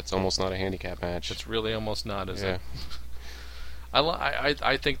 but that's almost not a handicap match. It's really almost not, is it?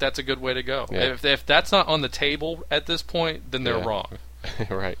 I think that's a good way to go. Yeah. If that's not on the table at this point, then they're wrong.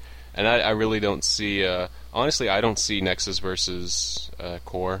 Right. And I really don't see... honestly, I don't see Nexus versus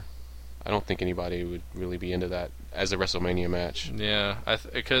Core. I don't think anybody would really be into that as a WrestleMania match. Yeah,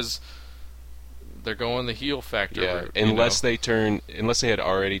 because they're going the heel factor route. Unless they had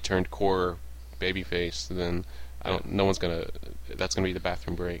already turned Core babyface, then no one's gonna. That's gonna be the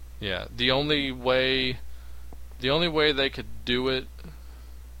bathroom break. Yeah, the only way they could do it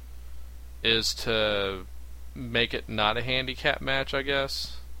is to make it not a handicap match, I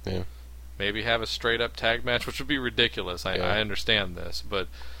guess. Yeah. Maybe have a straight up tag match, which would be ridiculous. I understand this, but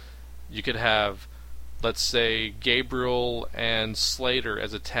you could have, let's say, Gabriel and Slater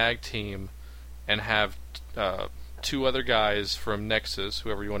as a tag team, and have 2 other guys from Nexus,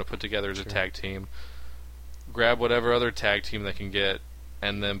 whoever you want to put together as a tag team, grab whatever other tag team they can get,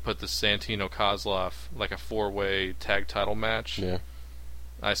 and then put the Santino Kozlov like a 4-way tag title match. Yeah.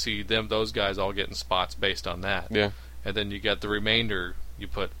 I see those guys all getting spots based on that. Yeah. And then you get the remainder. You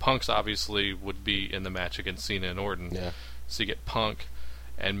put Punk's obviously would be in the match against Cena and Orton. Yeah. So you get Punk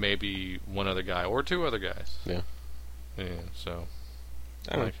and maybe one other guy or 2 other guys. Yeah. Yeah. So.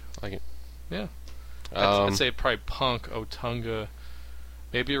 I like it. Yeah. I'd say probably Punk, Otunga,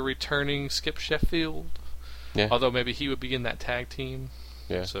 maybe a returning Skip Sheffield. Yeah. Although maybe he would be in that tag team.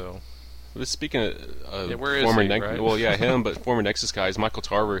 Yeah. So. Speaking of where former is he, right? Well, yeah, him, but former Nexus guys, Michael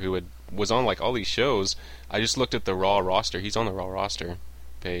Tarver, who was on like all these shows. I just looked at the Raw roster. He's on the Raw roster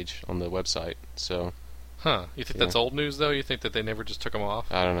page on the website. So. Huh? You think that's old news though? You think that they never just took him off?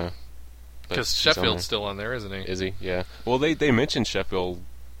 I don't know. Because Sheffield's still on there, isn't he? Is he? Yeah. Well, they mentioned Sheffield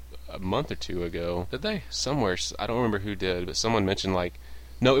a month or 2 ago. Did they? Somewhere. I don't remember who did, but someone mentioned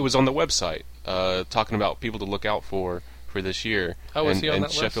no, it was on the website talking about people to look out for this year. Oh, was he on that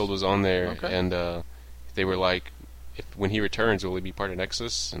list? Sheffield was on there, okay. and they were like, when he returns, will he be part of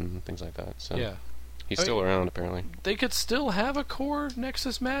Nexus and things like that? So yeah. He's still around, apparently. They could still have a core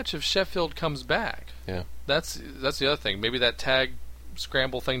Nexus match if Sheffield comes back. Yeah. That's the other thing. Maybe that tag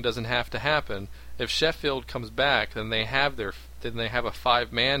scramble thing doesn't have to happen. If Sheffield comes back, then they have a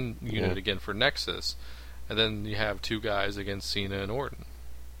 5-man unit again for Nexus, and then you have 2 guys against Cena and Orton.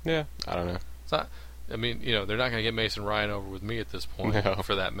 Yeah, I don't know. It's not. I mean, they're not going to get Mason Ryan over with me at this point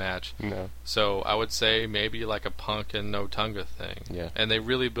for that match. No. So I would say maybe like a Punk and Otunga thing. Yeah. And they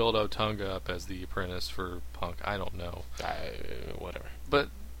really build Otunga up as the apprentice for Punk. I don't know. Whatever. But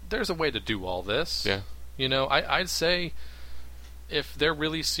there's a way to do all this. Yeah. I'd say if they're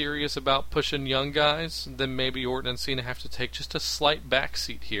really serious about pushing young guys, then maybe Orton and Cena have to take just a slight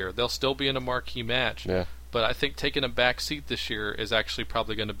backseat here. They'll still be in a marquee match. Yeah. But I think taking a backseat this year is actually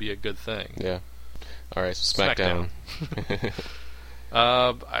probably going to be a good thing. Yeah. All right, so SmackDown.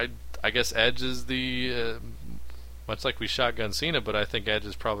 I guess Edge is the much like we shotgun Cena, but I think Edge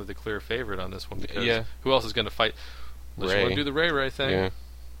is probably the clear favorite on this one because who else is going to fight? Unless you want to do the Ray thing. Yeah.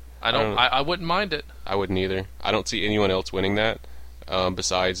 I wouldn't mind it. I wouldn't either. I don't see anyone else winning that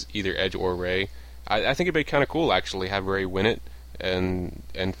besides either Edge or Ray. I think it'd be kind of cool actually have Ray win it and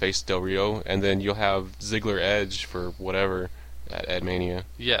face Del Rio, and then you'll have Ziggler Edge for whatever at Mania.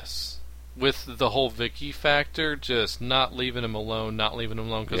 Yes. With the whole Vicky factor, just not leaving him alone,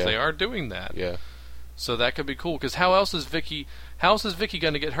 because they are doing that. Yeah. So that could be cool. Because how else is Vicky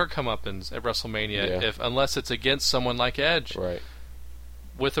going to get her comeuppance at WrestleMania unless it's against someone like Edge? Right.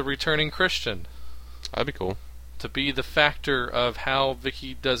 With a returning Christian. That'd be cool. to be the factor of how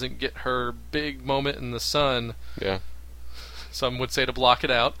Vicky doesn't get her big moment in the sun. Yeah. Some would say to block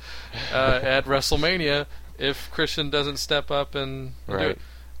it out at WrestleMania if Christian doesn't step up and do it.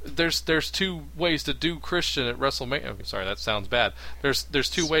 There's two ways to do Christian at WrestleMania. Oh, sorry, that sounds bad. There's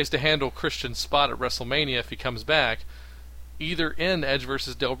two ways to handle Christian's spot at WrestleMania if he comes back. Either in Edge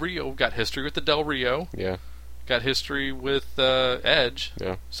versus Del Rio. Got history with the Del Rio. Yeah. Got history with Edge.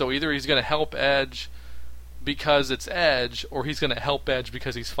 Yeah. So either he's going to help Edge because it's Edge, or he's going to help Edge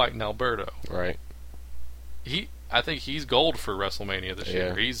because he's fighting Alberto. Right. I think he's gold for WrestleMania this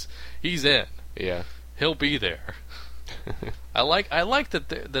year. He's in. Yeah. He'll be there. I like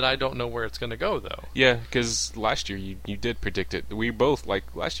that I don't know where it's going to go though. Yeah, because last year you did predict it. We both,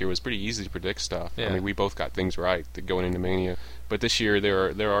 like, last year was pretty easy to predict stuff. Yeah. I mean, we both got things right going into Mania. But this year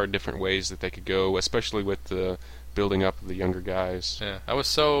there are different ways that they could go, especially with the building up of the younger guys. Yeah, I was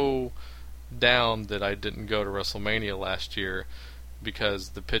so down that I didn't go to WrestleMania last year because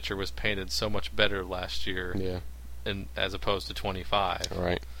the picture was painted so much better last year. Yeah. And as opposed to 25.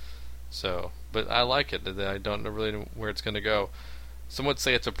 Right. So, but I like it that I don't really know where it's going to go. Some would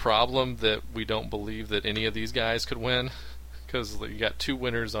say it's a problem that we don't believe that any of these guys could win, because you got 2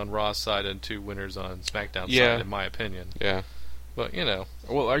 winners on Raw's side and 2 winners on SmackDown side, in my opinion. Yeah. But, you know.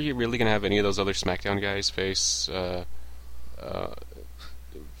 Well, are you really going to have any of those other SmackDown guys face Del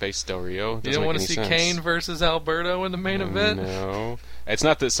Rio? You don't want to see sense. Kane versus Alberto in the main event? No. It's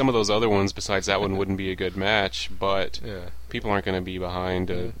not that some of those other ones besides that one wouldn't be a good match, but people aren't going to be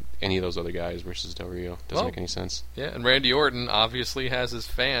behind any of those other guys versus Del Rio. Doesn't make any sense. Yeah, and Randy Orton obviously has his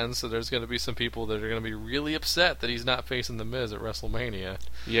fans, so there's going to be some people that are going to be really upset that he's not facing The Miz at WrestleMania.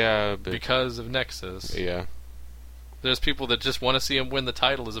 Yeah, but because of Nexus. Yeah. There's people that just want to see him win the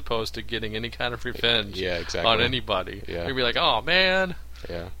title as opposed to getting any kind of revenge on anybody. Yeah. They'd be like, oh, man.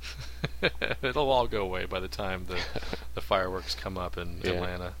 Yeah. It'll all go away by the time the fireworks come up in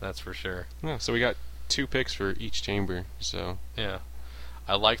Atlanta, that's for sure. Yeah, so we got 2 picks for each chamber, so... Yeah.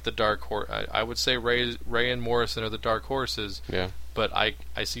 I like the dark horse. I would say Ray and Morrison are the dark horses. Yeah. But I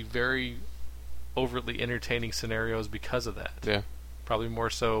see very overtly entertaining scenarios because of that. Yeah. Probably more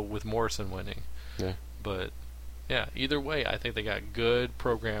so with Morrison winning. Yeah. But yeah, either way, I think they got good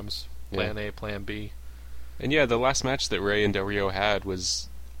programs. Plan A, Plan B. And yeah, the last match that Ray and Del Rio had was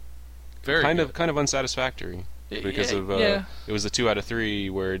very kind of unsatisfactory because of it was a 2 out of 3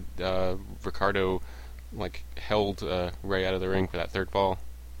 where Ricardo held Ray out of the ring for that 3rd fall.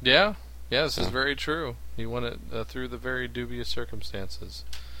 Yeah, this is very true. He won it through the very dubious circumstances.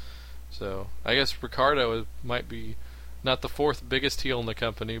 So I guess Ricardo might be not the 4th biggest heel in the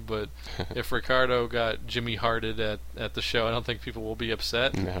company, but if Ricardo got Jimmy Harted at the show, I don't think people will be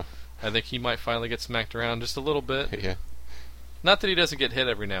upset. No. I think he might finally get smacked around just a little bit. Yeah. Not that he doesn't get hit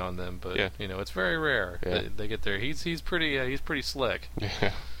every now and then, but it's very rare that they get there. He's pretty slick.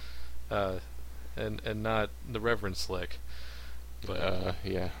 Yeah. And not the Reverend Slick. But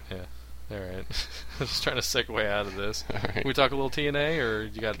yeah. All right. I'm just trying to segue out of this. All right. Can we talk a little TNA, or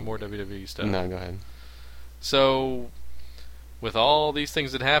you got more WWE stuff? No, go ahead. So, with all these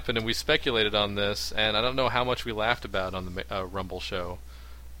things that happened, and we speculated on this, and I don't know how much we laughed about on the Rumble show,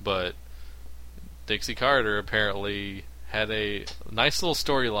 but Dixie Carter apparently had a nice little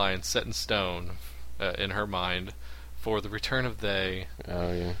storyline set in stone in her mind for the return of they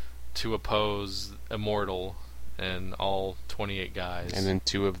to oppose Immortal and all 28 guys. And then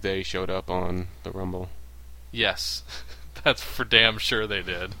 2 of they showed up on the Rumble. Yes, that's for damn sure they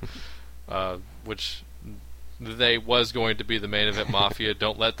did. Which they was going to be the main event Mafia.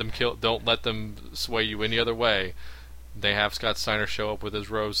 Don't let them sway you any other way. They have Scott Steiner show up with his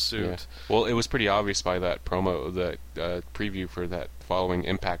rose suit. Yeah. Well, it was pretty obvious by that promo, the preview for that following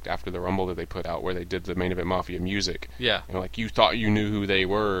Impact after the Rumble that they put out, where they did the main event Mafia music. Yeah. You thought you knew who they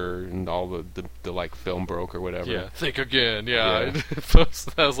were, and all the film broke or whatever. Yeah. Think again. Yeah.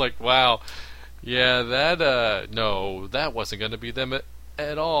 I was like, wow. Yeah. That wasn't going to be them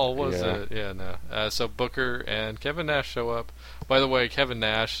at all, was it? Yeah. No. So Booker and Kevin Nash show up. By the way, Kevin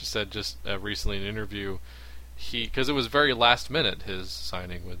Nash said just recently in an interview. Because it was very last minute, his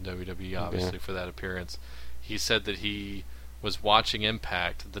signing with WWE, obviously, for that appearance. He said that he was watching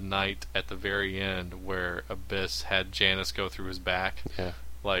Impact the night at the very end where Abyss had Janice go through his back,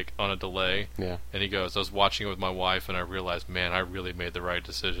 on a delay. Yeah. And he goes, I was watching it with my wife, and I realized, man, I really made the right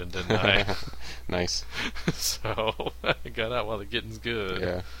decision, didn't I? Nice. So, I got out while the getting's good.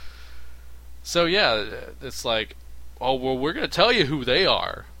 Yeah. So, yeah, it's like, oh, well, we're going to tell you who they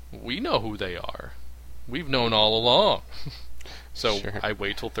are. We know who they are. We've known all along. So I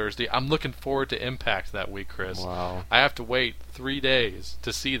wait till Thursday. I'm looking forward to Impact that week, Chris. Wow. I have to wait 3 days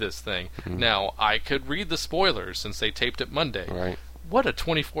to see this thing. Now, I could read the spoilers since they taped it Monday. Right. What a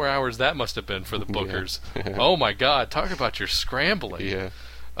 24 hours that must have been for the bookers. Oh my God, talk about your scrambling. Yeah.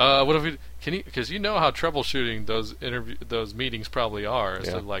 What if we because you know how troubleshooting those meetings probably are.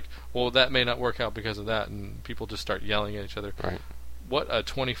 So like, well, that may not work out because of that, and people just start yelling at each other. Right. What a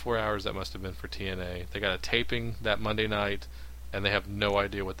 24 hours that must have been for TNA. They got a taping that Monday night, and they have no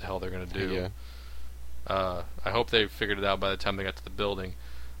idea what the hell they're going to do. Yeah. I hope they figured it out by the time they got to the building.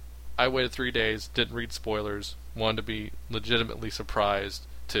 I waited 3 days, didn't read spoilers, wanted to be legitimately surprised,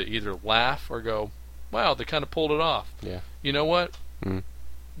 to either laugh or go, wow, they kind of pulled it off. Yeah. You know what?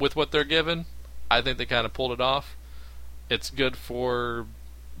 With what they're given, I think they kind of pulled it off. It's good for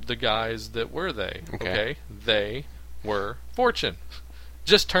the guys that were they. Okay? They were Fortune.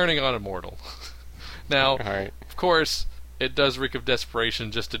 Just turning on Immortal. Now, of course, it does reek of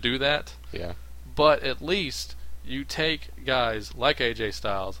desperation just to do that. Yeah. But at least you take guys like AJ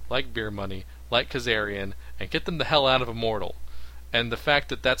Styles, like Beer Money, like Kazarian, and get them the hell out of Immortal. And the fact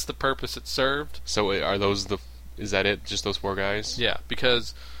that that's the purpose it served. So are those is that it? Just those 4 guys? Yeah,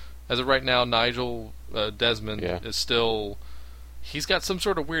 because as of right now, Nigel Desmond is still... He's got some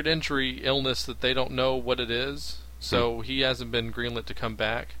sort of weird injury, illness that they don't know what it is. So he hasn't been greenlit to come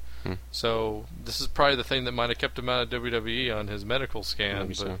back. So this is probably the thing that might have kept him out of WWE on his medical scan.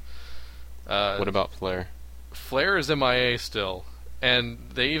 Maybe but, so. What about Flair? Flair is MIA still.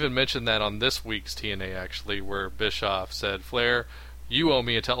 And they even mentioned that on this week's TNA, actually, where Bischoff said, Flair, you owe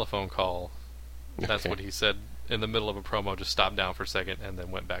me a telephone call. That's what he said in the middle of a promo, just stopped down for a second and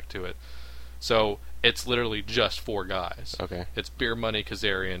then went back to it. So it's literally just 4 guys. Okay. It's Beer Money,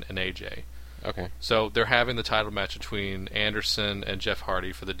 Kazarian, and AJ. Okay. So they're having the title match between Anderson and Jeff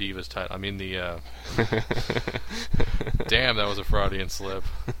Hardy for the Divas title. I mean damn, that was a Freudian slip.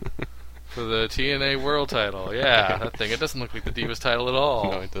 For the TNA World title. Yeah, that thing. It doesn't look like the Divas title at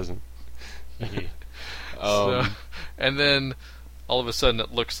all. No, it doesn't. So, and then all of a sudden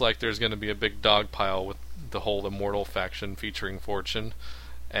it looks like there's going to be a big dog pile with the whole Immortal faction featuring Fortune.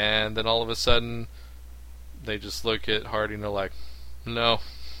 And then all of a sudden they just look at Hardy and they're like, no,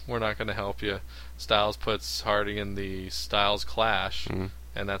 we're not going to help you. Styles puts Hardy in the Styles Clash,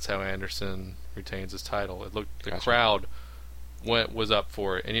 and that's how Anderson retains his title. It looked the crowd was up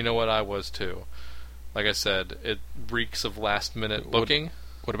for it, and you know what, I was too. Like I said, it reeks of last minute booking.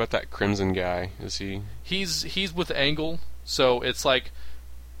 What about that Crimson guy? Is he? He's with Angle, so it's like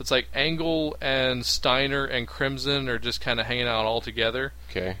Angle and Steiner and Crimson are just kind of hanging out all together.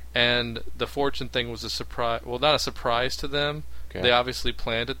 Okay. And the Fortune thing was a surprise. Well, not a surprise to them. Okay. They obviously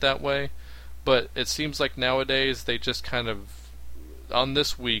planned it that way, but it seems like nowadays they just kind of, on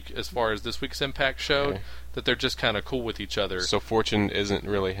this week, as far as this week's Impact showed, that they're just kind of cool with each other. So Fortune isn't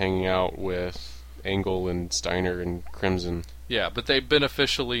really hanging out with Angle and Steiner and Crimson. Yeah, but they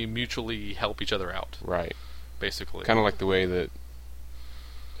beneficially, mutually help each other out. Right. Basically. Kind of like the way that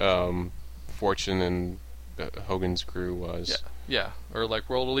Fortune and Hogan's crew was. Yeah, or like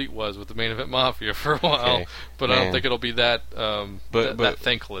World Elite was with the Main Event Mafia for a while. But I don't think it'll be that that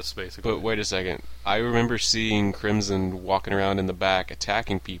thankless, basically. But wait a second. I remember seeing Crimson walking around in the back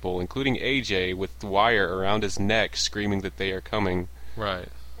attacking people, including AJ, with the wire around his neck, screaming that they are coming. Right.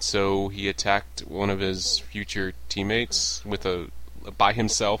 So he attacked one of his future teammates by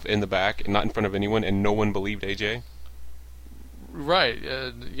himself in the back, not in front of anyone, and no one believed AJ? Right,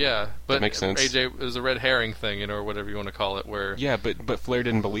 yeah, but that makes sense. AJ is a red herring thing, or whatever you want to call it. Where but Flair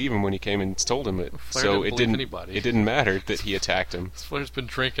didn't believe him when he came and told him it. Flair so didn't believe anybody. It didn't matter that he attacked him. Flair's been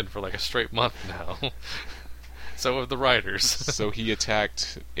drinking for like a straight month now. So have the writers. So he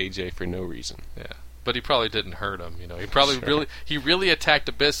attacked AJ for no reason. Yeah, but he probably didn't hurt him. He probably really attacked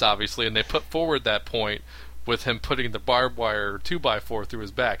Abyss, obviously, and they put forward that point with him putting the barbed wire 2x4 through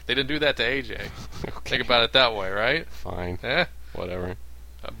his back. They didn't do that to AJ. Okay. Think about it that way, right? Fine. Whatever.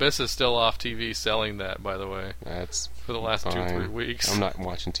 Abyss is still off TV selling that, by the way. That's for the last fine. 2-3 weeks. I'm not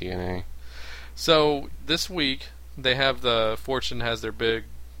watching TNA. So this week they have the Fortune has their big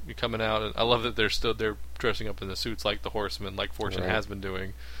coming out, and I love that they're dressing up in the suits like the Horsemen, like Fortune has been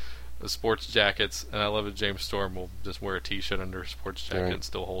doing. The sports jackets, and I love that James Storm will just wear a t-shirt under a sports jacket and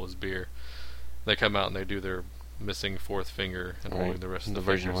still hold his beer. They come out and they do their missing fourth finger and holding the rest of the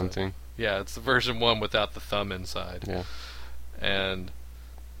version 1 thing. Yeah, it's the version 1 without the thumb inside. Yeah. And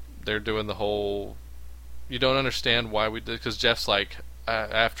they're doing the whole, you don't understand why we did, because Jeff's like,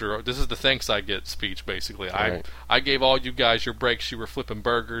 this is the thanks I get speech, basically. Right. I gave all you guys your breaks. You were flipping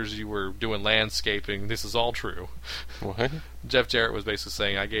burgers. You were doing landscaping. This is all true. What? Jeff Jarrett was basically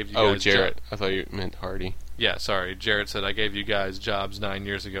saying, I gave you guys... Oh, Jarrett. I thought you meant Hardy. Yeah, sorry. Jarrett said, I gave you guys jobs 9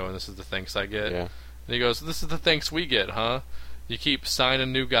 years ago, and this is the thanks I get. Yeah. And he goes, this is the thanks we get, huh? You keep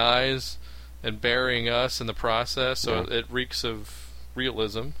signing new guys and burying us in the process, so it reeks of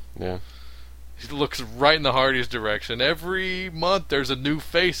realism. Yeah. He looks right in the Hardys' direction. Every month there's a new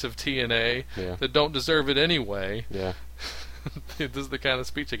face of TNA that don't deserve it anyway. Yeah. This is the kind of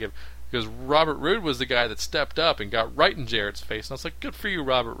speech I give. Because Robert Roode was the guy that stepped up and got right in Jarrett's face. And I was like, good for you,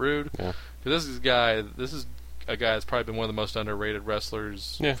 Robert Roode. Yeah. Because this is a guy that's probably been one of the most underrated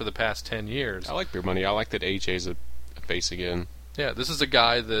wrestlers for the past 10 years. I like Beer Money. I like that AJ's a face again. Yeah, this is a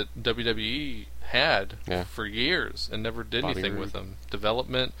guy that WWE had for years and never did anything with him.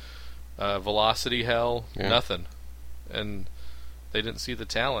 Development, velocity hell, nothing. And they didn't see the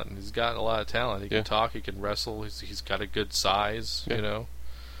talent. He's got a lot of talent. He can talk, he can wrestle, he's got a good size, you know.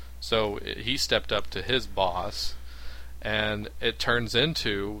 So he stepped up to his boss, and it turns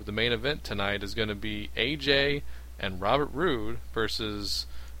into the main event tonight is going to be AJ and Robert Roode versus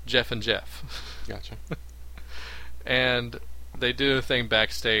Jeff and Jeff. Gotcha. And they did a thing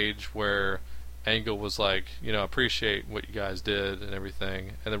backstage where Angle was like, you know, appreciate what you guys did and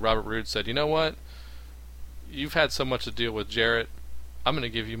everything. And then Robert Roode said, you know what? You've had so much to deal with Jarrett. I'm going to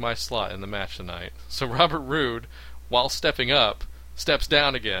give you my slot in the match tonight. So Robert Roode, while stepping up, steps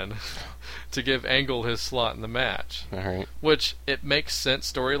down again to give Angle his slot in the match. All right. Which, it makes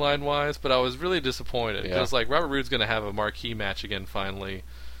sense storyline-wise, but I was really disappointed. Because, like, Robert Roode's going to have a marquee match again finally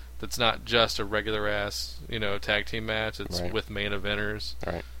that's not just a regular-ass, you know, tag team match. It's with main eventers.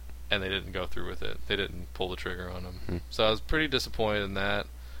 Right. And they didn't go through with it. They didn't pull the trigger on him. So I was pretty disappointed in that,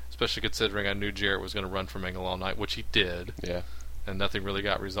 especially considering I knew Jarrett was going to run from Angle all night, which he did. Yeah. And nothing really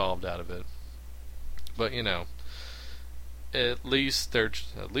got resolved out of it. But, you know, at least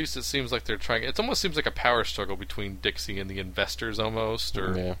it seems like they're trying. It almost seems like a power struggle between Dixie and the investors, almost,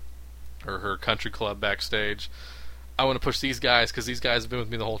 or her country club backstage. I want to push these guys because these guys have been with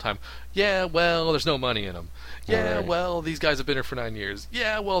me the whole time. Yeah, well, there's no money in them. Yeah, well, these guys have been here for 9 years.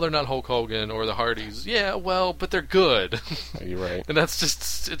 Yeah, well, they're not Hulk Hogan or the Hardys. Yeah, well, but they're good. You're right. And that's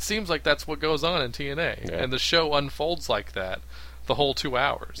just, it seems like that's what goes on in TNA. Yeah. And the show unfolds like that the whole 2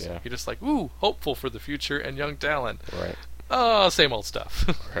 hours. Yeah. You're just like, ooh, hopeful for the future and young talent. Right. Oh, same old stuff.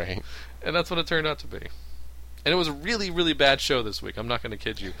 Right. And that's what it turned out to be. And it was a really, really bad show this week. I'm not going to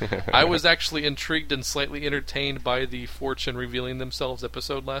kid you. I was actually intrigued and slightly entertained by the Fortune revealing themselves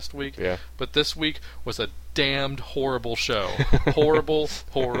episode last week. Yeah. But this week was a damned horrible show. Horrible,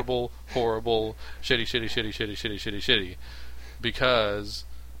 horrible, horrible, shitty, shitty, shitty, shitty, shitty, shitty, shitty. Because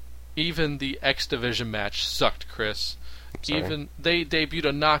even the X Division match sucked, Chris. Even they debuted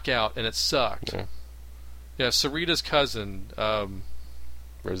a knockout and it sucked. Yeah, Sarita's cousin.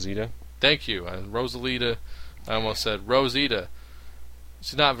 Rosita? Thank you. Rosalita. I almost said Rosita.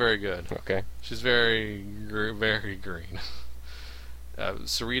 She's not very good. Okay. She's very, very green.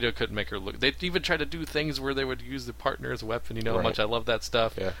 Sarita couldn't make her look. They even tried to do things where they would use the partner as a weapon. You know how much I love that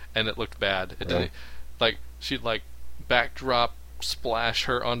stuff. Yeah. And it looked bad. It didn't. Like she'd like backdrop splash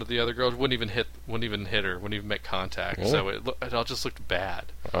her onto the other girl. Wouldn't even hit her. Wouldn't even make contact. Really? So it all just looked bad.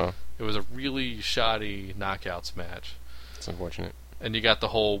 Oh. It was a really shoddy knockouts match. It's unfortunate. And you got the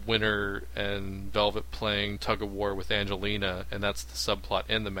whole Winter and Velvet playing tug of war with Angelina, and that's the subplot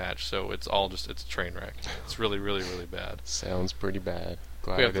in the match. So it's all just, it's a train wreck. It's really, really, really bad. Sounds pretty bad.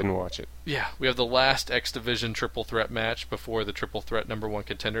 Glad I didn't watch it. Yeah, we have the last X Division triple threat match before the triple threat #1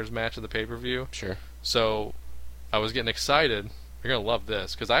 contenders match of the pay-per-view. Sure. So I was getting excited. You're going to love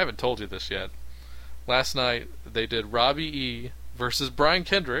this, because I haven't told you this yet. Last night, they did Robbie E. versus Brian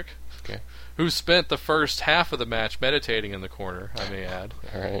Kendrick. Okay. Who spent the first half of the match meditating in the corner, I may add,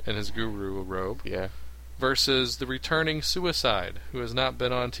 All right. in his guru robe, Yeah. versus the returning Suicide, who has not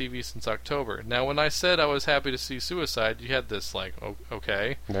been on TV since October. Now, when I said I was happy to see Suicide, you had this, like,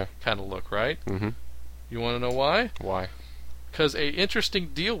 okay, kind of look, right? Mm-hmm. You want to know why? Why? Because a interesting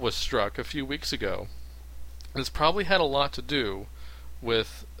deal was struck a few weeks ago. This probably had a lot to do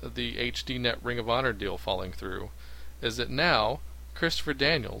with the HDNet Ring of Honor deal falling through. Is that now Christopher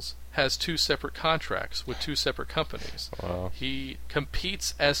Daniels has 2 separate contracts with 2 separate companies. Wow. He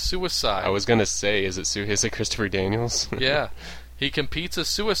competes as Suicide. I was gonna say, is it Christopher Daniels? Yeah. He competes as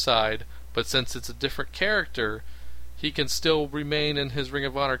Suicide, but since it's a different character, he can still remain in his Ring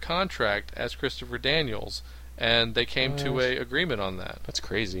of Honor contract as Christopher Daniels, and they came to a agreement on that. That's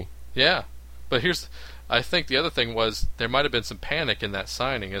crazy. Yeah. But I think the other thing was there might have been some panic in that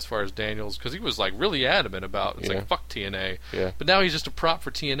signing as far as Daniels, because he was like really adamant about it's like fuck TNA. Yeah. But now he's just a prop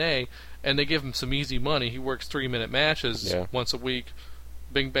for TNA, and they give him some easy money. He works 3-minute matches once a week.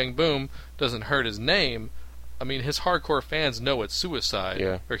 Bing bang boom, doesn't hurt his name. I mean, his hardcore fans know it's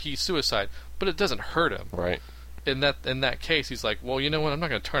Suicide, or he's Suicide. but it doesn't hurt him. Right. In that case, he's like, well, you know what? I'm not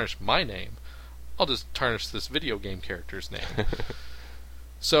going to tarnish my name. I'll just tarnish this video game character's name.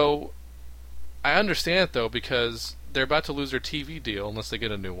 So, I understand it, though, because they're about to lose their TV deal unless they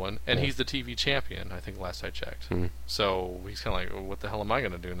get a new one, and he's the TV champion, I think, last I checked. Mm-hmm. So, he's kind of like, well, what the hell am I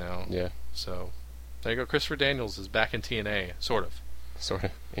going to do now? Yeah. So, there you go. Christopher Daniels is back in TNA, sort of. Sort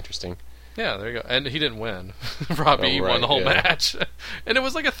of. Interesting. Yeah, there you go. And he didn't win. Robbie won the whole match. And it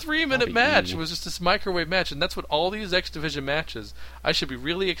was like a 3-minute match. It was just this microwave match. And that's what all these X Division matches, I should be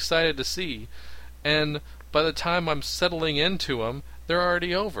really excited to see. And by the time I'm settling into them, they're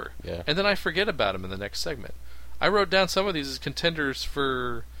already over. Yeah. And then I forget about them in the next segment. I wrote down some of these as contenders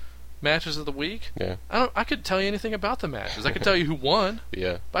for matches of the week. Yeah. I could tell you anything about the matches. I could tell you who won.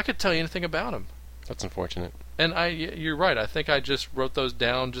 Yeah. But I could tell you anything about them. That's unfortunate. And you're right. I think I just wrote those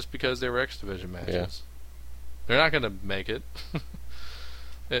down just because they were X Division matches. Yeah. They're not going to make it.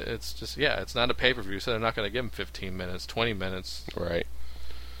 It's just, it's not a pay-per-view, so they're not going to give them 15 minutes, 20 minutes. Right.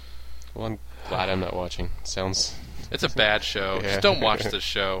 Well, I'm glad I'm not watching. It's a bad show. Yeah. Just don't watch this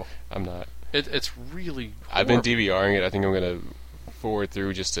show. I'm not. It's really horrible. I've been DVRing it. I think I'm going to forward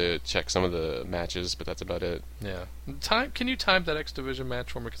through just to check some of the matches, but that's about it. Yeah. Can you time that X Division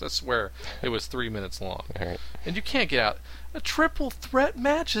match for me? Because I swear it was 3 minutes long. All right. And you can't get out. A triple threat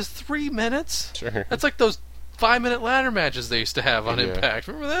match is 3 minutes? Sure. That's like those 5-minute ladder matches they used to have on Impact.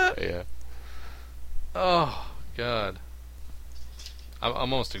 Remember that? Yeah. Oh, God. I'm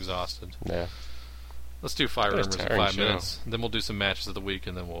almost exhausted. Yeah. Let's do 5 rumors in 5 minutes. Then we'll do some matches of the week,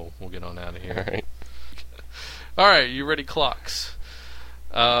 and then we'll get on out of here. All right. All right, you ready, clocks?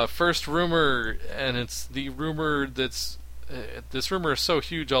 First rumor, and it's the rumor that's... this rumor is so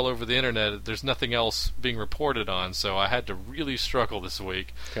huge all over the internet, there's nothing else being reported on, so I had to really struggle this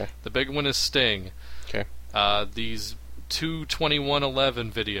week. Okay. The big one is Sting. Okay. These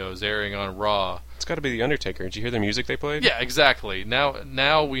 2/21/11 videos airing on Raw. It's got to be The Undertaker. Did you hear the music they played? Yeah, exactly.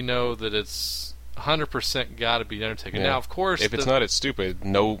 Now we know that it's 100% got to be The Undertaker. Yeah. Now, of course... If it's not, it's stupid.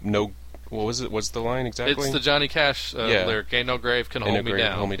 No... What was it? What's the line exactly? It's the Johnny Cash lyric. Ain't no grave can hold me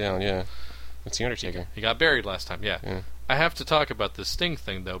down. Hold me down, yeah. It's The Undertaker. He got buried last time, yeah. I have to talk about this Sting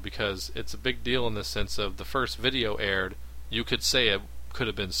thing, though, because it's a big deal in the sense of the first video aired, you could say it could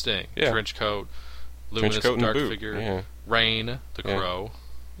have been Sting. Yeah. Trench coat, luminous dark figure, yeah. Rain, the Crow,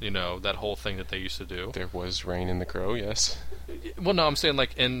 that whole thing that they used to do. There was Rain in the Crow, yes. Well, no, I'm saying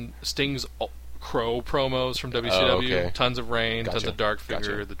like in Sting's Crow promos from WCW, tons of Rain, tons of dark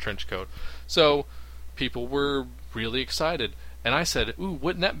figure, the trench coat. So people were really excited, and I said, "Ooh,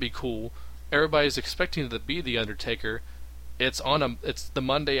 wouldn't that be cool?" Everybody's expecting it to be the Undertaker. It's the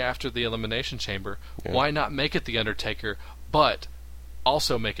Monday after the Elimination Chamber. Yeah. Why not make it the Undertaker, but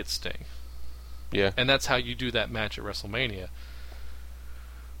also make it Sting? Yeah. And that's how you do that match at WrestleMania.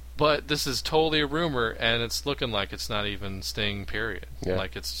 But this is totally a rumor, and it's looking like it's not even Sting, period. Yeah.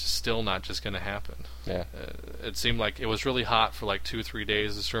 Like, it's still not just going to happen. Yeah. It seemed like it was really hot for like 2-3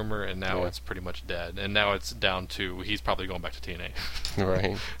 days, this rumor, and now it's pretty much dead. And now it's down to, he's probably going back to TNA.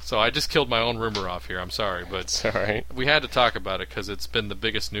 Right. So I just killed my own rumor off here. I'm sorry, but it's all right. We had to talk about it because it's been the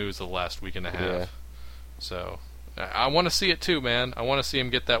biggest news of the last week and a half. Yeah. So I want to see it too, man. I want to see him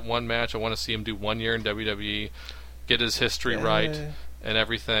get that one match. I want to see him do 1 year in WWE, get his history right and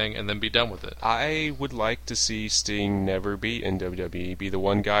everything, and then be done with it. I would like to see Sting never be in WWE, be the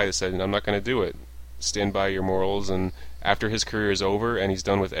one guy that said, I'm not going to do it. Stand by your morals, and after his career is over and he's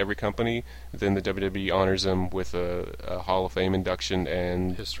done with every company, then the WWE honors him with a Hall of Fame induction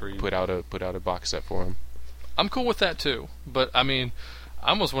and put out a box set for him. I'm cool with that too, but I mean, I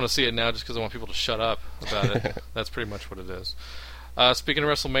almost want to see it now just because I want people to shut up about it. That's pretty much what it is. Speaking of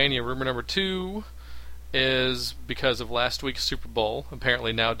WrestleMania, rumor number 2 is because of last week's Super Bowl.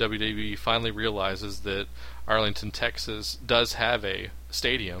 Apparently now WWE finally realizes that Arlington, Texas does have a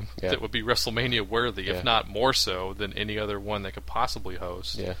stadium that would be WrestleMania worthy, if not more so than any other one they could possibly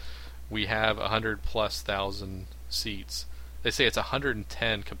host. Yeah. We have 100,000+ seats. They say it's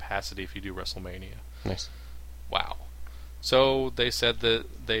 110 capacity if you do WrestleMania. Nice. Wow. So they said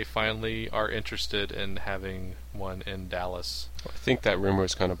that they finally are interested in having one in Dallas. I think that rumor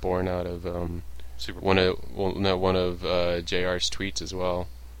is kind of born out of Super Bowl. one of JR's tweets as well.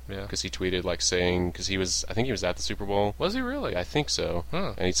 Yeah. Because he tweeted saying, because I think he was at the Super Bowl. Was he really? Yeah, I think so.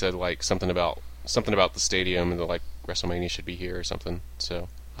 Huh. And he said something about the stadium and WrestleMania should be here or something. So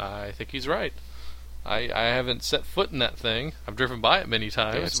I think he's right. I haven't set foot in that thing. I've driven by it many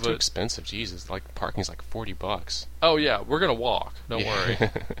times. Yeah, it's too expensive. Jesus, parking's like $40. Oh yeah, we're gonna walk. Don't worry.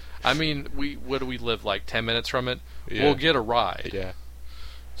 I mean, what do we live 10 minutes from it? Yeah. We'll get a ride. Yeah.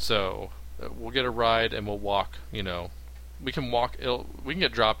 So we'll get a ride and we'll walk. we can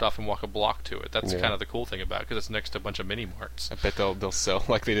get dropped off and walk a block to it. That's kind of the cool thing about it, because it's next to a bunch of mini marts. I bet they'll sell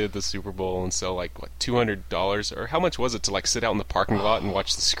like they did at the Super Bowl and sell like what, $200, or how much was it to like sit out in the parking lot and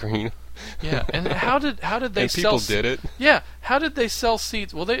watch the screen? Yeah, and how did they and sell? People did it. Yeah, how did they sell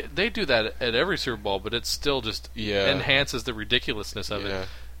seats? Well, they do that at every Super Bowl, but it still just enhances the ridiculousness of it.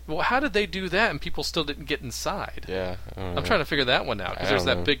 Well, how did they do that and people still didn't get inside? Yeah, I'm trying to figure that one out, because there's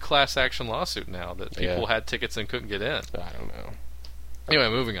that big class action lawsuit now that people had tickets and couldn't get in. I don't know. Anyway,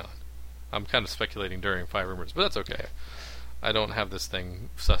 moving on. I'm kind of speculating during 5 rumors, but that's okay. I don't have this thing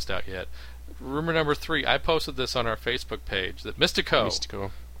sussed out yet. Rumor number 3, I posted this on our Facebook page, that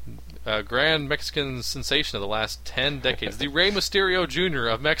Mystico. Grand Mexican sensation of the last 10 decades, the Rey Mysterio Jr.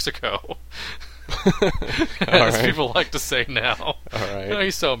 of Mexico. As people like to say now. All right.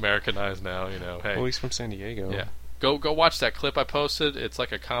 He's so Americanized now, Hey. Well, he's from San Diego. Yeah. Go watch that clip I posted. It's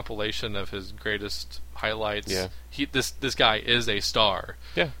like a compilation of his greatest highlights. Yeah. This guy is a star.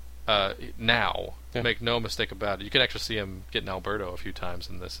 Yeah. Now. Yeah. Make no mistake about it. You can actually see him getting Alberto a few times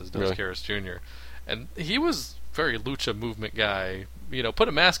in this as Dos Caras Jr. And he was very lucha movement guy. Put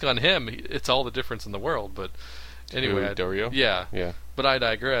a mask on him, it's all the difference in the world. But anyway, Dario? Yeah. Yeah. But I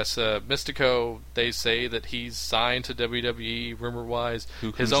digress. Mystico, they say that he's signed to WWE, rumor-wise.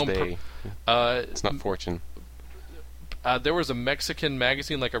 Who's they? It's not Fortune. There was a Mexican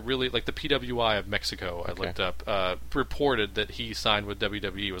magazine, like the PWI of Mexico, I looked up, reported that he signed with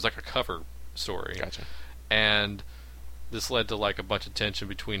WWE. It was like a cover story. Gotcha. And this led to like a bunch of tension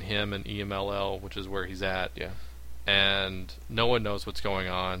between him and EMLL, which is where he's at. Yeah. And no one knows what's going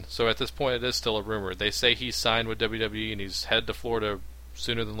on. So at this point, it is still a rumor. They say he's signed with WWE and he's headed to Florida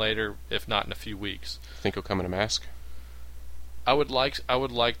sooner than later, if not in a few weeks. Think he'll come in a mask? I would like.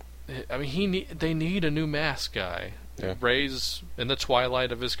 I mean, they need a new mask guy. Yeah. Rey's in the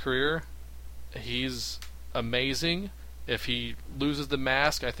twilight of his career. He's amazing. If he loses the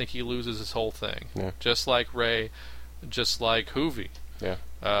mask, I think he loses his whole thing. Yeah. Just like Rey, just like Hoovy. Yeah.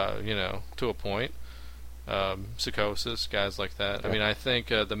 To a point. Psychosis, guys like that. Yeah. I mean, I think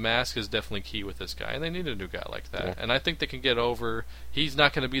the mask is definitely key with this guy, and they need a new guy like that. Yeah. And I think they can get over. He's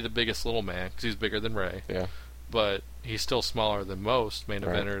not going to be the biggest little man because he's bigger than Rey. Yeah. But he's still smaller than most main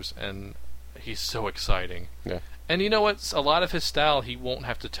eventers, and he's so exciting. Yeah. And you know what? A lot of his style he won't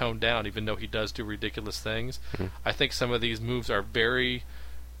have to tone down, even though he does do ridiculous things. Mm-hmm. I think some of these moves are very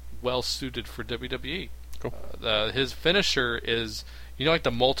well suited for WWE. Cool. His finisher is, like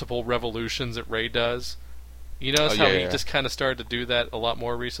the multiple revolutions that Rey does. You notice how he just kind of started to do that a lot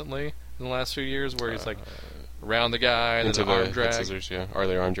more recently in the last few years, where he's like around the guy and then the arm drag. Scissors, or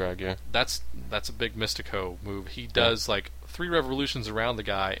the arm drag, yeah. That's a big Mystico move. He does like 3 revolutions around the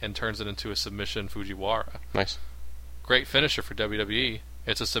guy and turns it into a submission Fujiwara. Nice. Great finisher for WWE.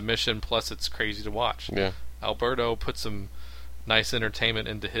 It's a submission plus it's crazy to watch. Yeah. Alberto put some nice entertainment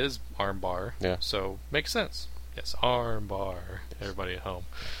into his arm bar. Yeah. So makes sense. Yes, arm bar. Everybody at home.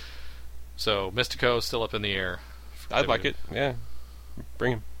 So Mystico still up in the air. I'd like it. Yeah.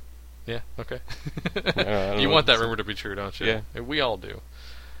 Bring him. Yeah. Okay. You want that rumor to be true, don't you? Yeah. We all do.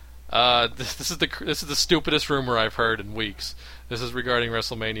 This is the stupidest rumor I've heard in weeks. This is regarding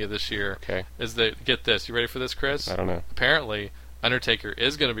WrestleMania this year. Okay. Get this? You ready for this, Chris? I don't know. Apparently, Undertaker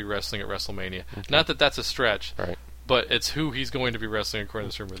is going to be wrestling at WrestleMania. Okay. Not that that's a stretch. Right. But it's who he's going to be wrestling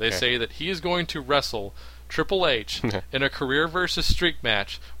according to this rumor. They say that he is going to wrestle Triple H in a career versus streak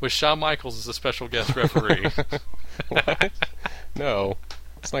match with Shawn Michaels as a special guest referee. What? No,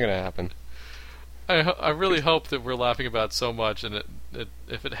 it's not going to happen. I really hope that we're laughing about it so much, and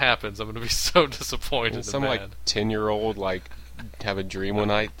if it happens, I'm going to be so disappointed. Some 10-year-old have a dream one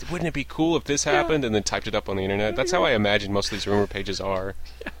night. Wouldn't it be cool if this happened? And then typed it up on the internet. That's how I imagine most of these rumor pages are.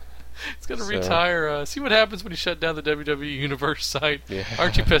 Yeah. He's going to retire. See what happens when he shut down the WWE Universe site. Yeah.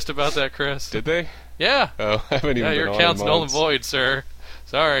 Aren't you pissed about that, Chris? Did they? Yeah. Oh, I haven't even been your on account's in null months. and void, sir.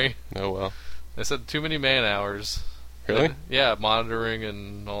 Sorry. Oh, well. They said too many man hours. Really? Yeah, monitoring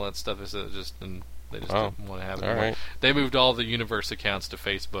and all that stuff. They just didn't want to have it anymore. Right. They moved all the Universe accounts to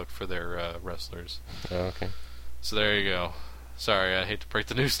Facebook for their wrestlers. Oh, okay. So there you go. Sorry, I hate to break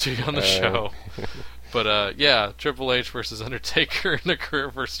the news to you on the show. But, Triple H versus Undertaker in a career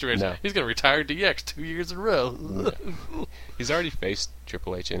versus Triple H. No. He's going to retire DX 2 years in a row. No. He's already faced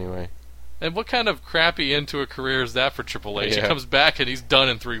Triple H anyway. And what kind of crappy end to a career is that for Triple H? Yeah. He comes back and he's done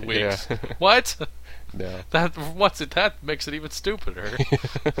in 3 weeks. Yeah. What? No. That makes it even stupider.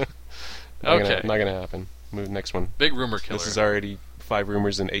 Not gonna happen. Move next one. Big rumor killer. This is already 5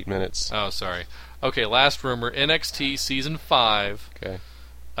 rumors in 8 minutes. Oh, sorry. Okay, last rumor. NXT Season 5. Okay.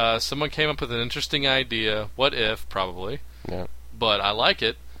 Someone came up with an interesting idea. What if, probably. Yeah. But I like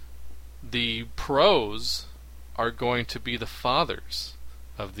it. The pros are going to be the fathers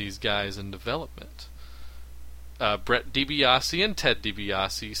of these guys in development. Brett DiBiase and Ted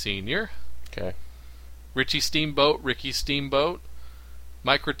DiBiase Sr. Okay. Ricky Steamboat,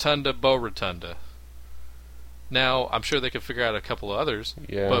 Mike Rotunda, Bo Rotunda. Now, I'm sure they could figure out a couple of others,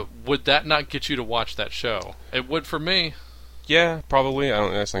 but would that not get you to watch that show? It would for me. Yeah, probably.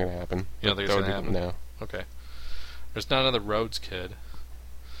 That's not going to happen. You don't think it's going to happen? No. Okay. There's not another Rhodes kid.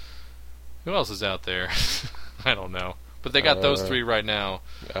 Who else is out there? I don't know. But they got those three right now.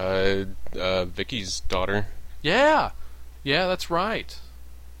 Vicky's daughter. Yeah, that's right.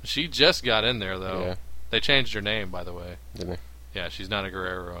 She just got in there, though. Yeah. They changed her name, by the way. Did they? Yeah, she's not a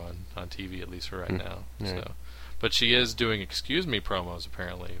Guerrero on TV, at least for right now. Right. So, but she is doing Excuse Me promos,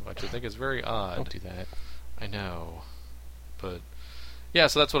 apparently, which I think is very odd. Don't do that. I know. But, yeah,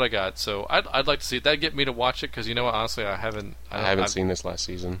 so that's what I got. So I'd like to see it. That'd get me to watch it, because you know what, honestly, I haven't seen this last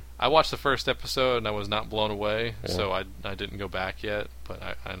season. I watched the first episode, and I was not blown away, so I didn't go back yet, but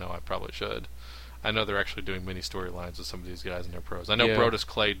I know I probably should. I know they're actually doing mini storylines with some of these guys in their pros. I know Brodus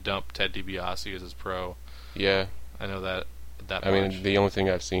Clay dumped Ted DiBiase as his pro. Yeah. I know that I mean, the only thing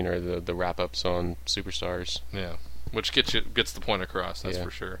I've seen are the wrap-ups on Superstars. Yeah, which gets the point across, that's for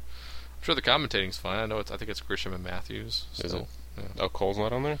sure. I'm sure the commentating's fine. I think it's Grisham and Matthews. Is it? Yeah. Oh, Cole's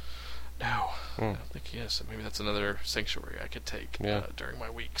not on there? No. I don't think he is. So maybe that's another sanctuary I could take during my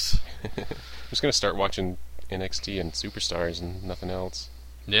weeks. I'm just going to start watching NXT and Superstars and nothing else.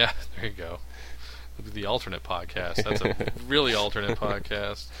 Yeah, there you go. The alternate podcast. That's a really alternate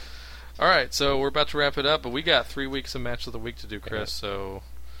podcast. All right, so we're about to wrap it up, but we got 3 weeks of Match of the Week to do, Chris, so...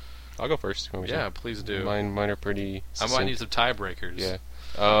 I'll go first. Yeah, please do. Mine are pretty succinct. I might need some tiebreakers. Yeah.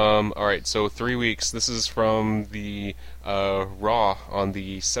 All right, so 3 weeks. This is from the Raw on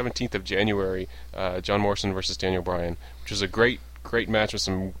the 17th of January, John Morrison versus Daniel Bryan, which was a great match with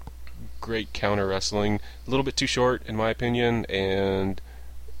some great counter wrestling. A little bit too short, in my opinion, and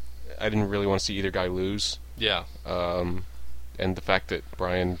I didn't really want to see either guy lose. Yeah. And the fact that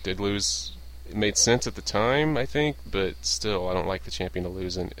Bryan did lose, it made sense at the time, I think, but still, I don't like the champion to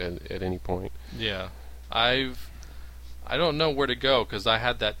lose at any point. Yeah. I don't know where to go, because I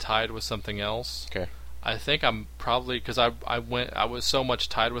had that tied with something else. Okay. I think I'm probably, because I was so much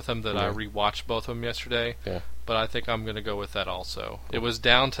tied with him that I rewatched both of them yesterday. Yeah. But I think I'm going to go with that also. Cool. It was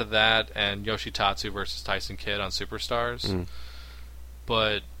down to that and Yoshitatsu versus Tyson Kidd on Superstars.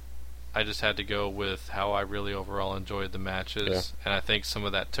 But I just had to go with how I really overall enjoyed the matches, and I think some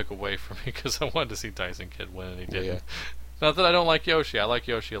of that took away from me because I wanted to see Tyson Kidd win, and he didn't. Yeah. Not that I don't like Yoshi. I like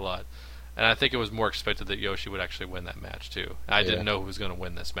Yoshi a lot. And I think it was more expected that Yoshi would actually win that match, too. I didn't know who was going to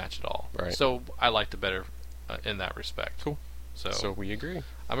win this match at all. Right. So I liked it better in that respect. Cool. So we agree.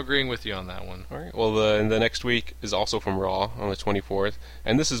 I'm agreeing with you on that one. All right. Well, the next week is also from Raw on the 24th,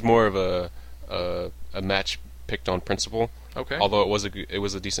 and this is more of a match picked on principle. Okay. Although it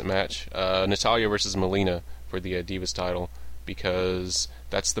was a decent match. Natalya versus Melina for the Divas title, because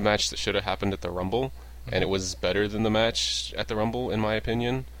that's the match that should have happened at the Rumble, and it was better than the match at the Rumble in my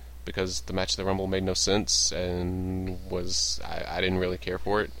opinion, because the match at the Rumble made no sense and I didn't really care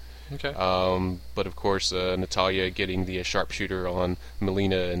for it. Okay. But of course, Natalya getting the sharpshooter on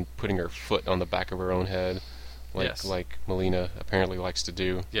Melina and putting her foot on the back of her own head, like Melina apparently likes to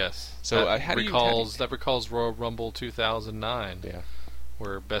do. Yes. So that recalls Royal Rumble 2009. Yeah.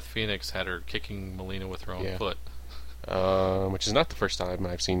 Where Beth Phoenix had her kicking Melina with her own foot. Which is not the first time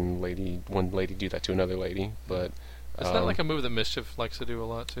I've seen one lady do that to another lady, but. Isn't that like a move that Mischief likes to do a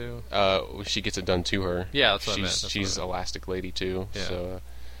lot too? She gets it done to her. Yeah, that's what I meant. She's Elastic Lady too. Yeah. So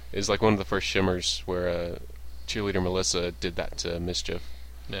it's like one of the first shimmers where cheerleader Melissa did that to Mischief.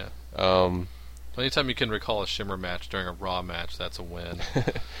 Yeah. Anytime you can recall a shimmer match during a Raw match, that's a win.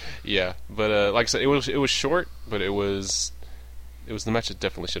 Yeah, but like I said, it was short, but it was the match that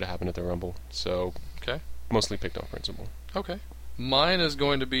definitely should have happened at the Rumble. So mostly picked on principle. Okay. Mine is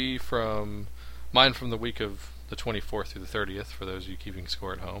going to be from the week of the 24th through the 30th, for those of you keeping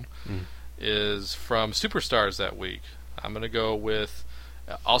score at home, is from Superstars that week. I'm going to go with,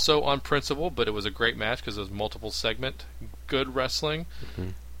 also on principle, but it was a great match because it was multiple segment, good wrestling.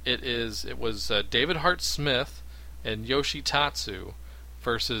 It was David Hart Smith and Yoshitatsu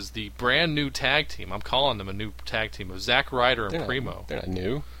versus the brand new tag team. I'm calling them a new tag team of Zack Ryder and Primo. They're not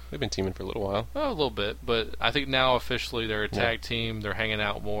new. They've been teaming for a little while. Oh, a little bit, but I think now officially they're a tag team. They're hanging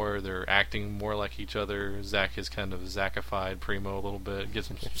out more. They're acting more like each other. Zack is kind of Zackified Primo a little bit. Gets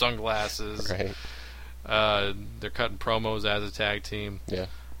him some sunglasses. Right. They're cutting promos as a tag team. Yeah.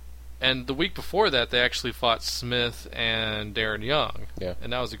 And the week before that, they actually fought Smith and Darren Young. Yeah.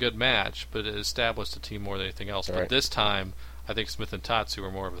 And that was a good match, but it established the team more than anything else. Right. But this time, I think Smith and Tatsu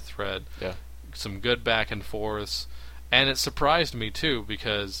are more of a threat. Yeah. some good back and forths, and it surprised me too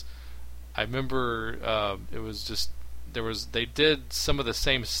because I remember it was just they did some of the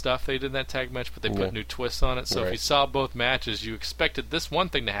same stuff they did in that tag match, but they put new twists on it. So if you saw both matches, you expected this one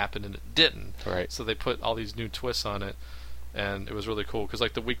thing to happen, and it didn't. Right. So they put all these new twists on it, and it was really cool. Because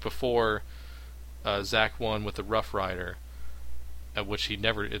like the week before, Zach won with the Rough Rider, which he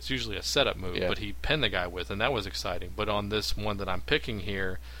never. It's usually a setup move, but he pinned the guy with, and that was exciting. But on this one that I'm picking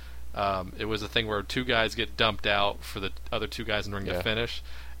here, it was a thing where two guys get dumped out for the other two guys in the ring to finish,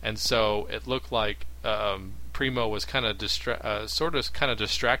 and so it looked like Primo was kind of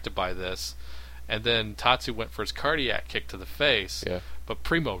distracted by this, and then Tatsu went for his cardiac kick to the face, but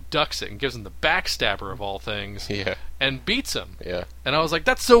Primo ducks it and gives him the backstabber of all things, and beats him. And I was like,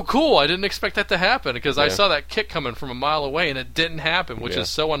 that's so cool. I didn't expect that to happen because I saw that kick coming from a mile away, and it didn't happen, which is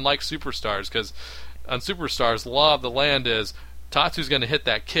so unlike Superstars, because on Superstars, the law of the land is Tatsu's going to hit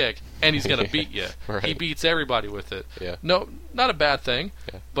that kick, and he's going to beat you. He beats everybody with it. No, not a bad thing,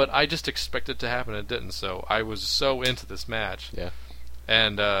 but I just expected it to happen, and it didn't. So I was so into this match.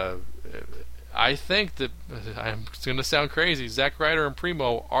 And I think that, it's going to sound crazy, Zack Ryder and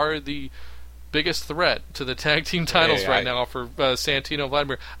Primo are the biggest threat to the tag team titles right now for Santino and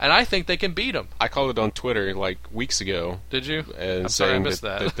Vladimir, and I think they can beat them. I called it on Twitter like weeks ago. Did you? I'm sorry I missed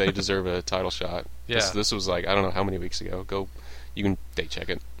that. That they deserve a title shot. This was like, I don't know how many weeks ago. You can date check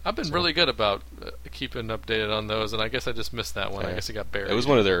it. I've been really good about keeping updated on those, and I guess I just missed that one. I guess it got buried. It was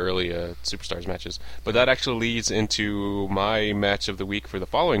one of their early Superstars matches. But that actually leads into my match of the week for the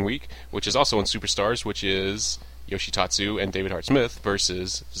following week, which is also on Superstars, which is Yoshitatsu and David Hart Smith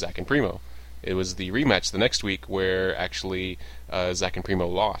versus Zack and Primo. It was the rematch the next week where actually Zack and Primo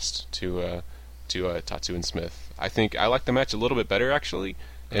lost to Tatsu and Smith. I think I like the match a little bit better, actually,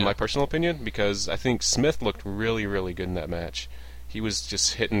 in my personal opinion, because I think Smith looked really, really good in that match. He was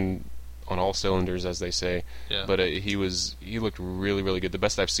just hitting on all cylinders, as they say. But he looked really, really good. The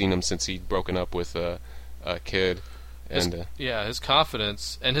best I've seen him since he'd broken up with Kid. And his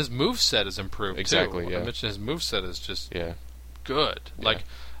confidence and his moveset has improved. Exactly. too. I mentioned his moveset is just good. Like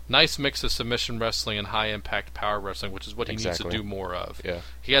nice mix of submission wrestling and high impact power wrestling, which is what he needs to do more of.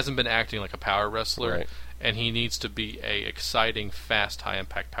 He hasn't been acting like a power wrestler, and he needs to be a exciting, fast, high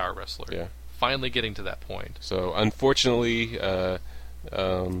impact power wrestler. Finally getting to that point. So unfortunately, like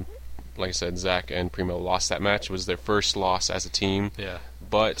I said, Zack and Primo lost that match. It was their first loss as a team.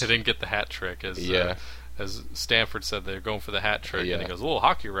 But they didn't get the hat trick, as Stanford said, they're going for the hat trick, and he goes, a little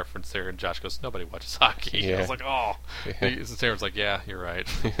hockey reference there, and Josh goes, nobody watches hockey. I was like, oh. Stanford's like, yeah, you're right.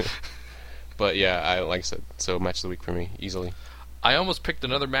 But like I said, so match of the week for me, easily. I almost picked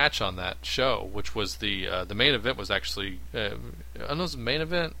another match on that show, which was the main event was actually, I don't know if it was the main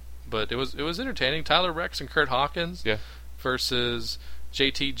event, but it was entertaining. Tyler Rex and Kurt Hawkins versus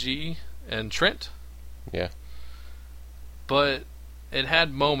JTG and Trent. But it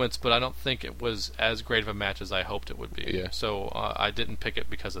had moments, but I don't think it was as great of a match as I hoped it would be. So I didn't pick it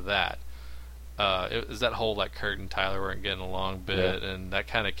because of that. It was that whole like Kurt and Tyler weren't getting along bit, and that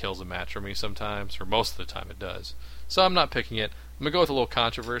kind of kills a match for me sometimes, or most of the time it does. So I'm not picking it. I'm going to go with a little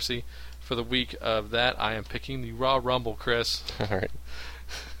controversy. For the week of that, I am picking the Raw Rumble, Chris. All right.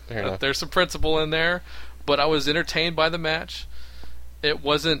 There's some principle in there, but I was entertained by the match. It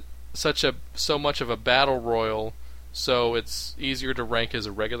wasn't so much of a battle royal, so it's easier to rank as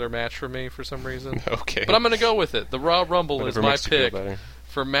a regular match for me for some reason. Okay. But I'm going to go with it. The Raw Rumble is my pick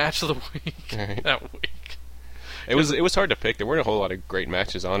for match of the week that week. It was hard to pick. There weren't a whole lot of great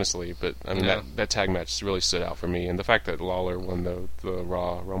matches, honestly, but I mean that tag match really stood out for me, and the fact that Lawler won the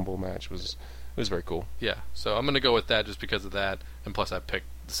Raw Rumble match was very cool. So I'm going to go with that just because of that, and plus I picked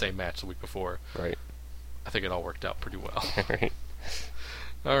the same match the week before. Right. I think it all worked out pretty well.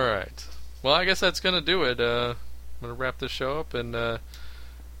 All right. Well, I guess that's going to do it. I'm going to wrap this show up, and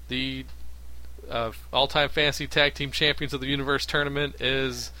the all-time fantasy tag team champions of the Universe tournament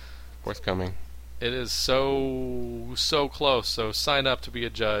is forthcoming. It is so close. So sign up to be a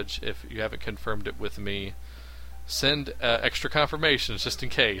judge if you haven't confirmed it with me. Send extra confirmations just in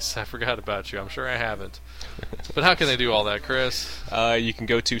case. I forgot about you. I'm sure I haven't. But how can they do all that, Chris? You can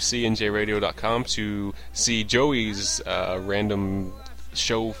go to cnjradio.com to see Joey's random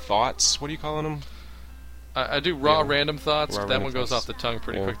show thoughts. What are you calling them? I do random thoughts. That one goes off the tongue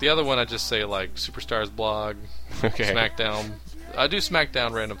pretty quick. The other one I just say like Superstars blog, SmackDown I do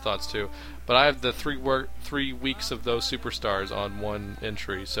SmackDown Random Thoughts too, but I have the 3 weeks of those superstars on one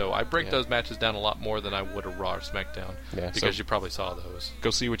entry, so I break those matches down a lot more than I would a Raw or SmackDown, because you probably saw those. Go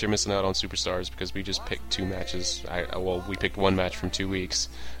see what you're missing out on Superstars, because we just picked 2 matches. We picked 1 match from 2 weeks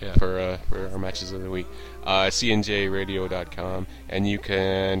for our matches of the week. CNJRadio.com, and you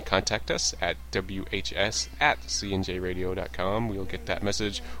can contact us at WHS@CNJRadio.com. We'll get that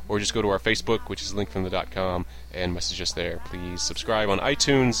message, or just go to our Facebook, which is linkfromthe.com, and message us there. Please subscribe on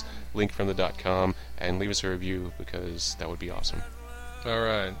iTunes, linkfromthe.com, and leave us a review, because that would be awesome. All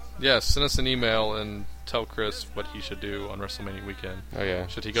right. Yes, send us an email and tell Chris what he should do on WrestleMania weekend. Oh, yeah.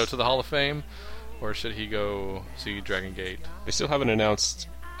 Should he go to the Hall of Fame, or should he go see Dragon Gate? They still haven't announced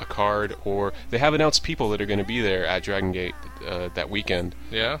a card, or they have announced people that are going to be there at Dragon Gate that weekend.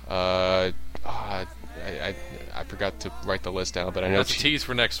 Yeah? I forgot to write the list down, but I know... That's a tease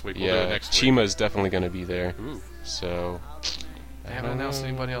for next week. We'll do it next week. Chima is definitely going to be there. Ooh. So... They haven't announced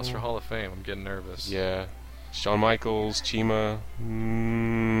anybody else for Hall of Fame. I'm getting nervous. Yeah. Shawn Michaels, Chima...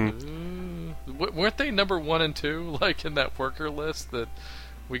 Weren't they number 1 and 2, like, in that worker list that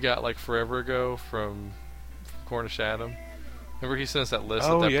we got, like, forever ago from Cornish Adam? Remember he sent us that list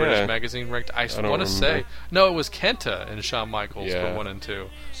that British magazine ranked? I want to say... No, it was Kenta and Shawn Michaels for 1 and 2.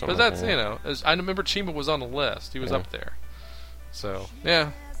 But that's, I remember Chima was on the list. He was up there. So,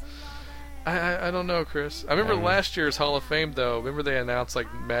 yeah. I don't know, Chris. I remember last year's Hall of Fame, though. Remember they announced, like,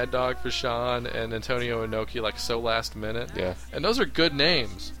 Mad Dog Vachon and Antonio Inoki, like, so last minute? Yeah. And those are good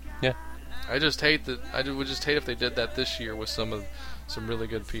names. Yeah. I just hate that. I would just hate if they did that this year with some really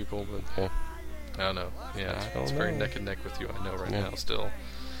good people, but... Yeah. I don't know. Yeah, it's very neck and neck with you, I know, now still.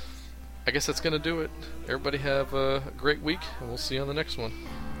 I guess that's going to do it. Everybody have a great week, and we'll see you on the next one.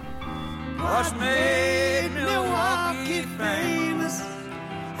 What's made Milwaukee famous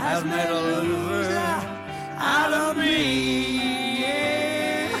has made a loser out of me.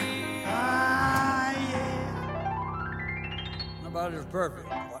 Yeah. Ah, yeah. Nobody's perfect.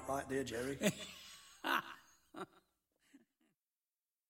 Right there, Jerry.